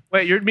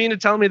 Wait, you're mean to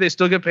tell me they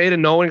still get paid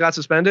and no one got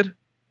suspended?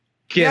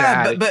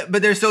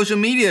 But their social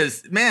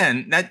medias,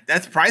 man,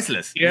 that's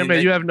priceless. Yeah,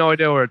 man, you have no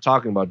idea what we're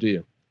talking about, do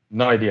you?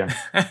 No idea.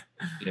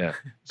 Yeah.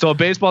 So a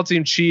baseball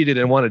team cheated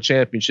and won a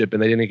championship,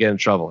 and they didn't get in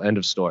trouble. End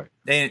of story.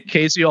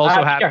 Casey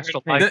also happens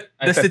to like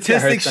the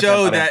statistics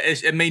show that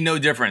it made no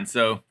difference.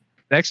 So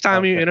next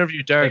time you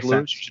interview Derrick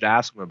Lewis, you should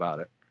ask him about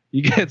it.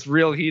 He gets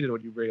real heated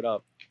when you bring it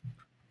up.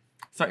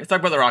 So let's talk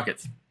about the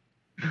Rockets.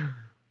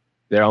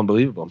 They're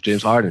unbelievable.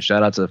 James Harden,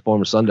 shout out to the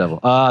former Sun Devil.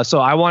 So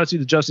I want to see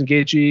the Justin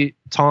Gaethje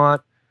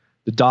taunt,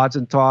 the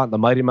Dodson taunt, the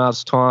Mighty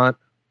Mouse taunt.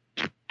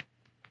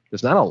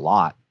 There's not a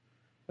lot.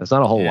 That's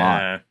not a whole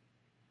lot.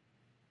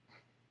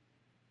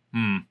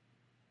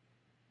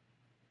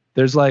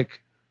 There's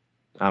like,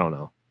 I don't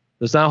know.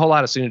 There's not a whole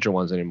lot of signature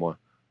ones anymore.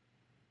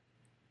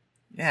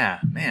 Yeah,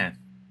 man.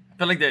 I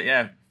feel like that.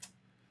 Yeah,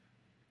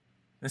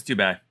 that's too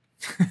bad.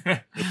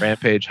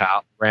 Rampage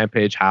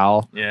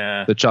Howl.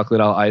 Yeah. The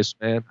Chocolate Out Ice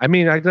Man. I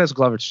mean, I guess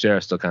Glover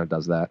Teixeira still kind of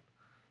does that.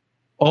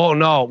 Oh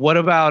no. What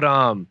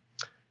about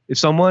if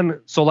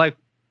someone like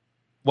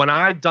when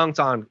I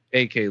dunked on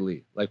AK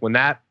Lee, like when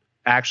that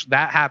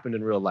happened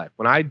in real life.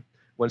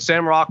 When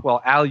Sam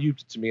Rockwell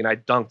alley-ooped it to me and I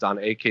dunked on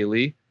AK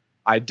Lee,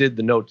 I did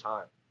the no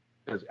time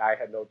because I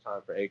had no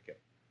time for AK,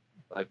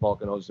 like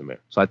Volkan Ozdemir.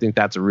 So I think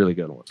that's a really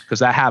good one because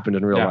that happened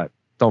in real life.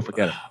 Don't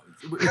forget it.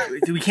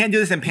 We can't do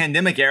this in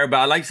pandemic era, but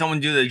I like someone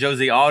do the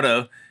Jose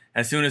Aldo.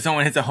 As soon as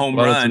someone hits a home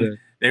run,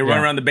 they run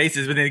around the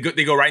bases, but then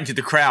they go right into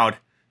the crowd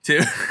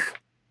too.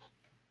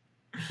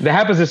 That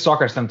happens in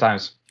soccer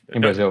sometimes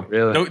in Brazil.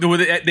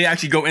 Really? They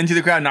actually go into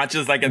the crowd, not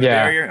just like at the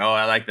barrier. Oh,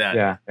 I like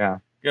that. Yeah.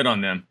 Good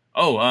on them.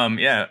 Oh,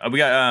 we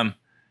got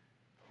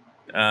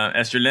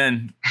Esther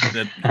Lynn.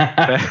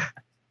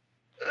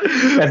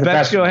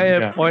 Best go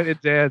ahead, point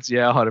and dance.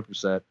 Yeah,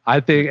 100%.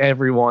 I think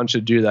everyone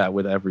should do that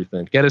with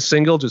everything. Get a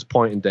single, just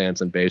point and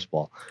dance in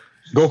baseball.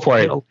 Go for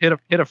it.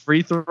 Hit a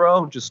free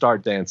throw, just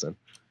start dancing.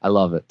 I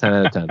love it. 10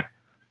 out of 10.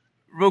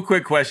 Real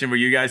quick question for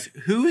you guys.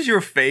 Who's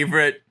your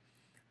favorite,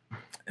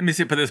 let me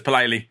put this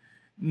politely,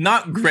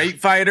 not great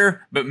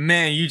fighter, but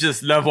man, you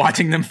just love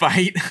watching them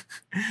fight?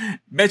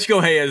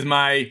 Betchko Hay is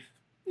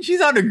she's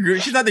not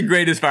the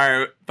greatest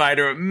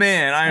fighter.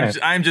 Man,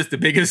 I'm just the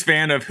biggest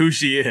fan of who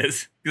she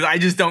is because I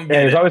just don't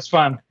get it. It's always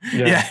fun.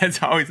 Yeah,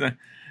 it's always fun.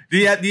 Do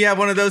you have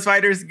one of those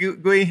fighters,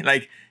 Gui?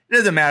 Like, it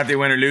doesn't matter if they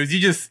win or lose. You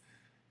just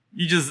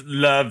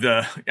love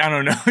I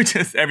don't know,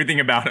 just everything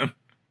about them.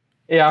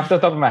 Yeah, off the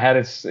top of my head,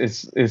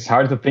 it's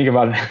hard to think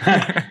about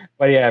it.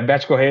 But yeah,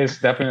 Betchko Hay is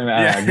definitely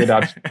a good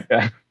option.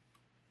 Yeah.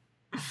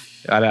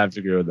 I'd have to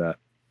agree with that.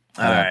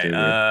 All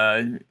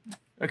right.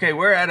 Okay,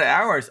 we're out of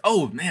hours.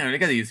 Oh man,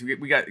 look at these.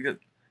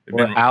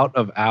 We're out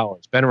of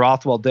hours. Ben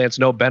Rothwell dance.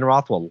 No, Ben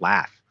Rothwell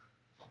laugh.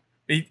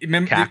 His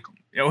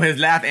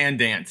laugh and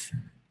dance.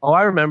 Oh,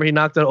 I remember he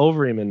knocked it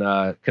over him in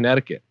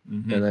Connecticut,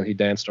 and then he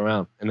danced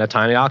around in that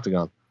tiny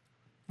octagon.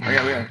 Oh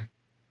yeah.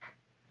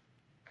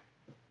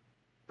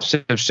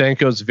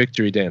 Shevchenko's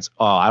victory dance.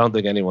 Oh, I don't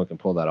think anyone can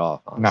pull that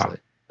off. Honestly,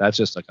 that's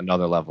just like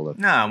another level of.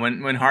 No,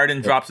 when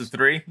Harden drops his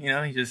three,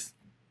 he just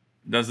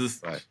does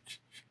this. Right.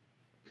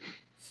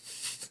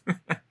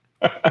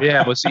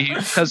 Yeah, but see,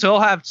 because he'll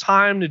have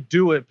time to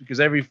do it because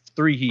every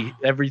three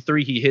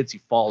he hits, he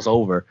falls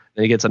over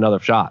and he gets another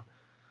shot.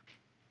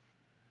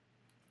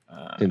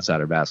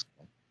 Insider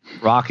basketball,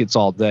 Rockets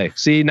all day.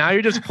 See, now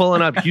you're just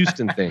pulling up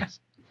Houston things.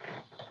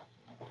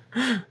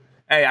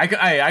 Hey,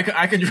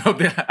 I control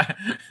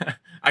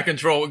I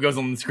control what goes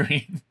on the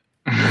screen.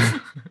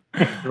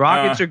 The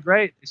Rockets are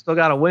great. They still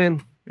got to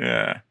win.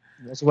 Yeah.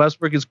 Russell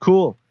Westbrook is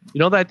cool. You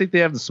know that I think they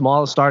have the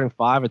smallest starting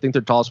five. I think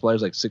their tallest player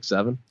is like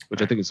 6'7", which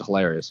I think is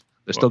hilarious.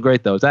 They're still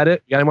great though. Is that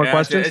it? You got any more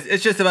questions?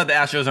 It's just about the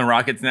Astros and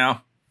Rockets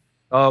now.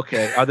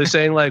 Okay. Are they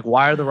saying like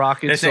why are the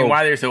Rockets? They're saying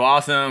why they're so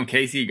awesome.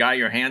 Casey, guy,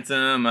 you're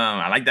handsome.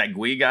 I like that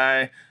Gui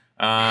guy.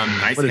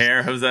 Nice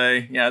hair,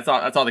 Jose. Yeah,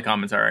 that's all the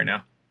comments are right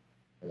now.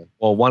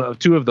 Well,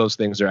 two of those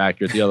things are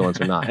accurate. The other ones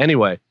are not.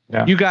 Anyway,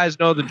 You guys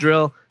know the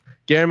drill.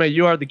 Guillermo,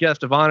 you are the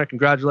guest of honor.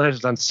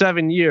 Congratulations on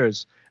 7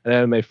 years at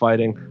MMA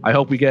fighting. I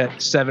hope we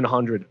get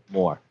 700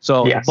 more.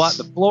 So, But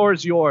the floor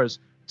is yours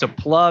to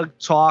plug,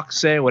 talk,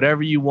 say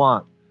whatever you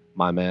want,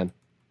 my man.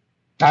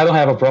 I don't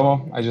have a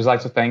promo. I just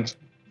like to thank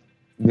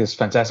this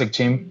fantastic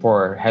team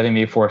for having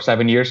me for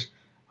 7 years.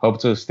 Hope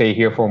to stay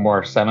here for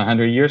more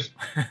 700 years.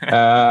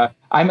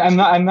 I'm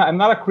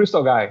not a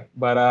crystal guy,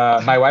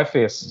 but my wife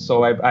is.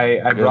 So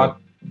I brought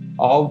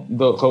all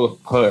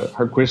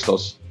her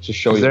crystals to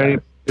show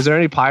you. Is there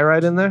any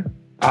pyrite in there?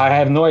 I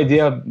have no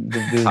idea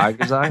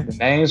the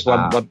names,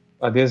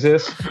 what this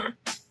is.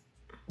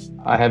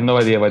 I have no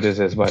idea what this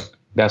is, but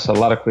there's a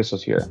lot of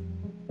crystals here.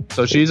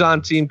 So she's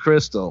on Team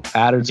Crystal.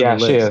 Add her to the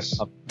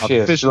list. She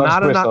is. She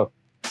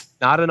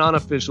not an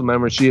unofficial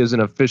member. She is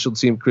an official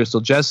Team Crystal.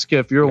 Jessica,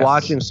 if you're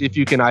watching, see if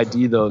you can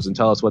ID those and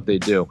tell us what they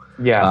do.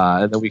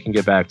 Yeah. And then we can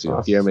get back to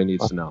you. Guillermo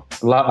needs to know.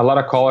 A lot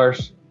of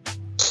colors.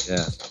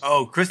 Yeah.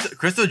 Oh,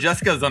 Crystal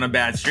Jessica's on a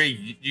bad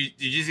streak.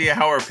 Did you see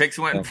how her picks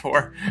went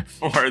for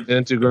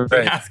Didn't do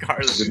great.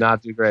 NASCAR? Did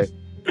not do great.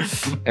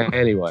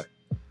 Anyway.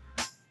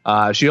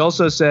 She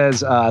also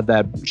says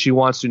that she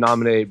wants to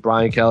nominate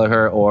Brian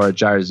Kelleher or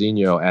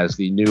Jairzinho as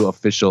the new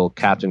official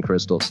Captain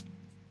Crystals,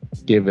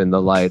 given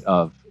the light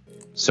of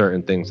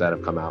certain things that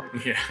have come out.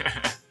 Yeah.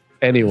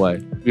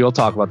 Anyway, we'll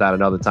talk about that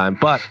another time.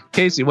 But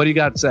Casey, what do you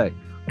got to say?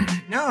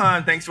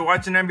 No, thanks for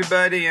watching,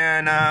 everybody,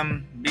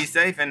 and be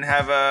safe and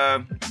have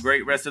a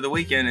great rest of the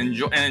weekend.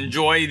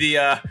 Enjoy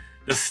the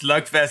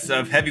slugfest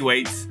of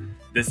heavyweights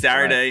this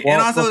Saturday, right. Well,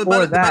 and also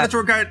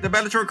the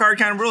Bellator card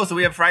kind of rules. So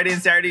we have Friday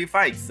and Saturday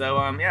fights. So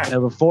yeah.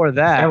 And before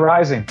that, And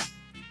Rising.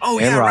 Oh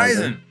yeah,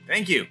 Ryzen.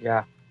 Thank you.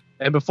 Yeah.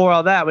 And before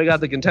all that, we got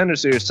the Contender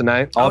Series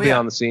tonight. I'll be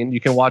on the scene. You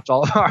can watch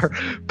all of our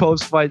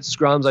post-fight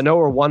scrums. I know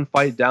we're one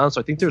fight down, so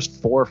I think there's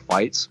 4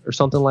 fights or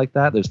something like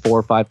that. There's 4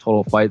 or 5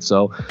 total fights,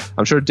 so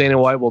I'm sure Dana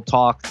White will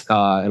talk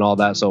and all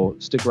that, so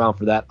stick around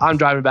for that. I'm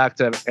driving back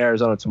to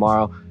Arizona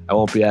tomorrow. I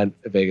won't be at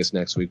Vegas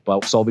next week,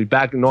 so I'll be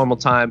back in normal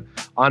time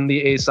on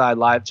the A-Side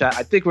live chat.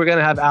 I think we're going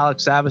to have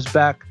Alex Savage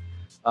back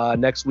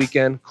next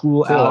weekend.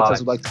 Cool Alex,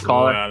 as we like to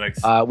call it. Alex.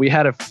 We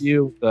had a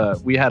few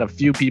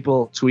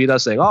people tweet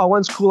us saying, "Oh,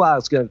 when's Cool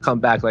Alex gonna come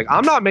back?" Like,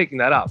 I'm not making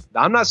that up.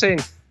 I'm not saying.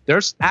 They're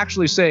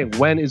actually saying,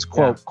 when is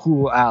quote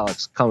Cool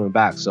Alex coming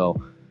back?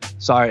 So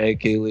sorry,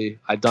 AK Lee,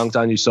 I dunked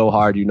on you so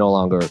hard you no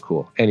longer are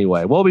cool.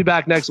 Anyway, we'll be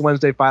back next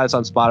Wednesday. Find us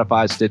on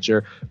Spotify,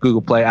 Stitcher,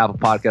 Google Play, Apple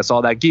Podcasts,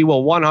 all that. Gee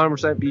will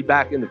 100% be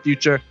back in the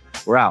future.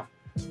 We're out.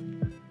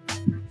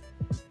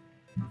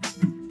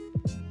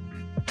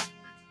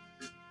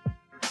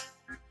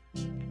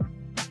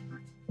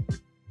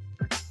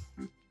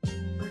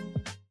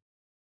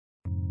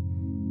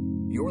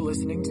 You're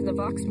listening to the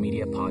Vox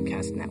Media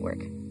Podcast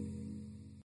Network.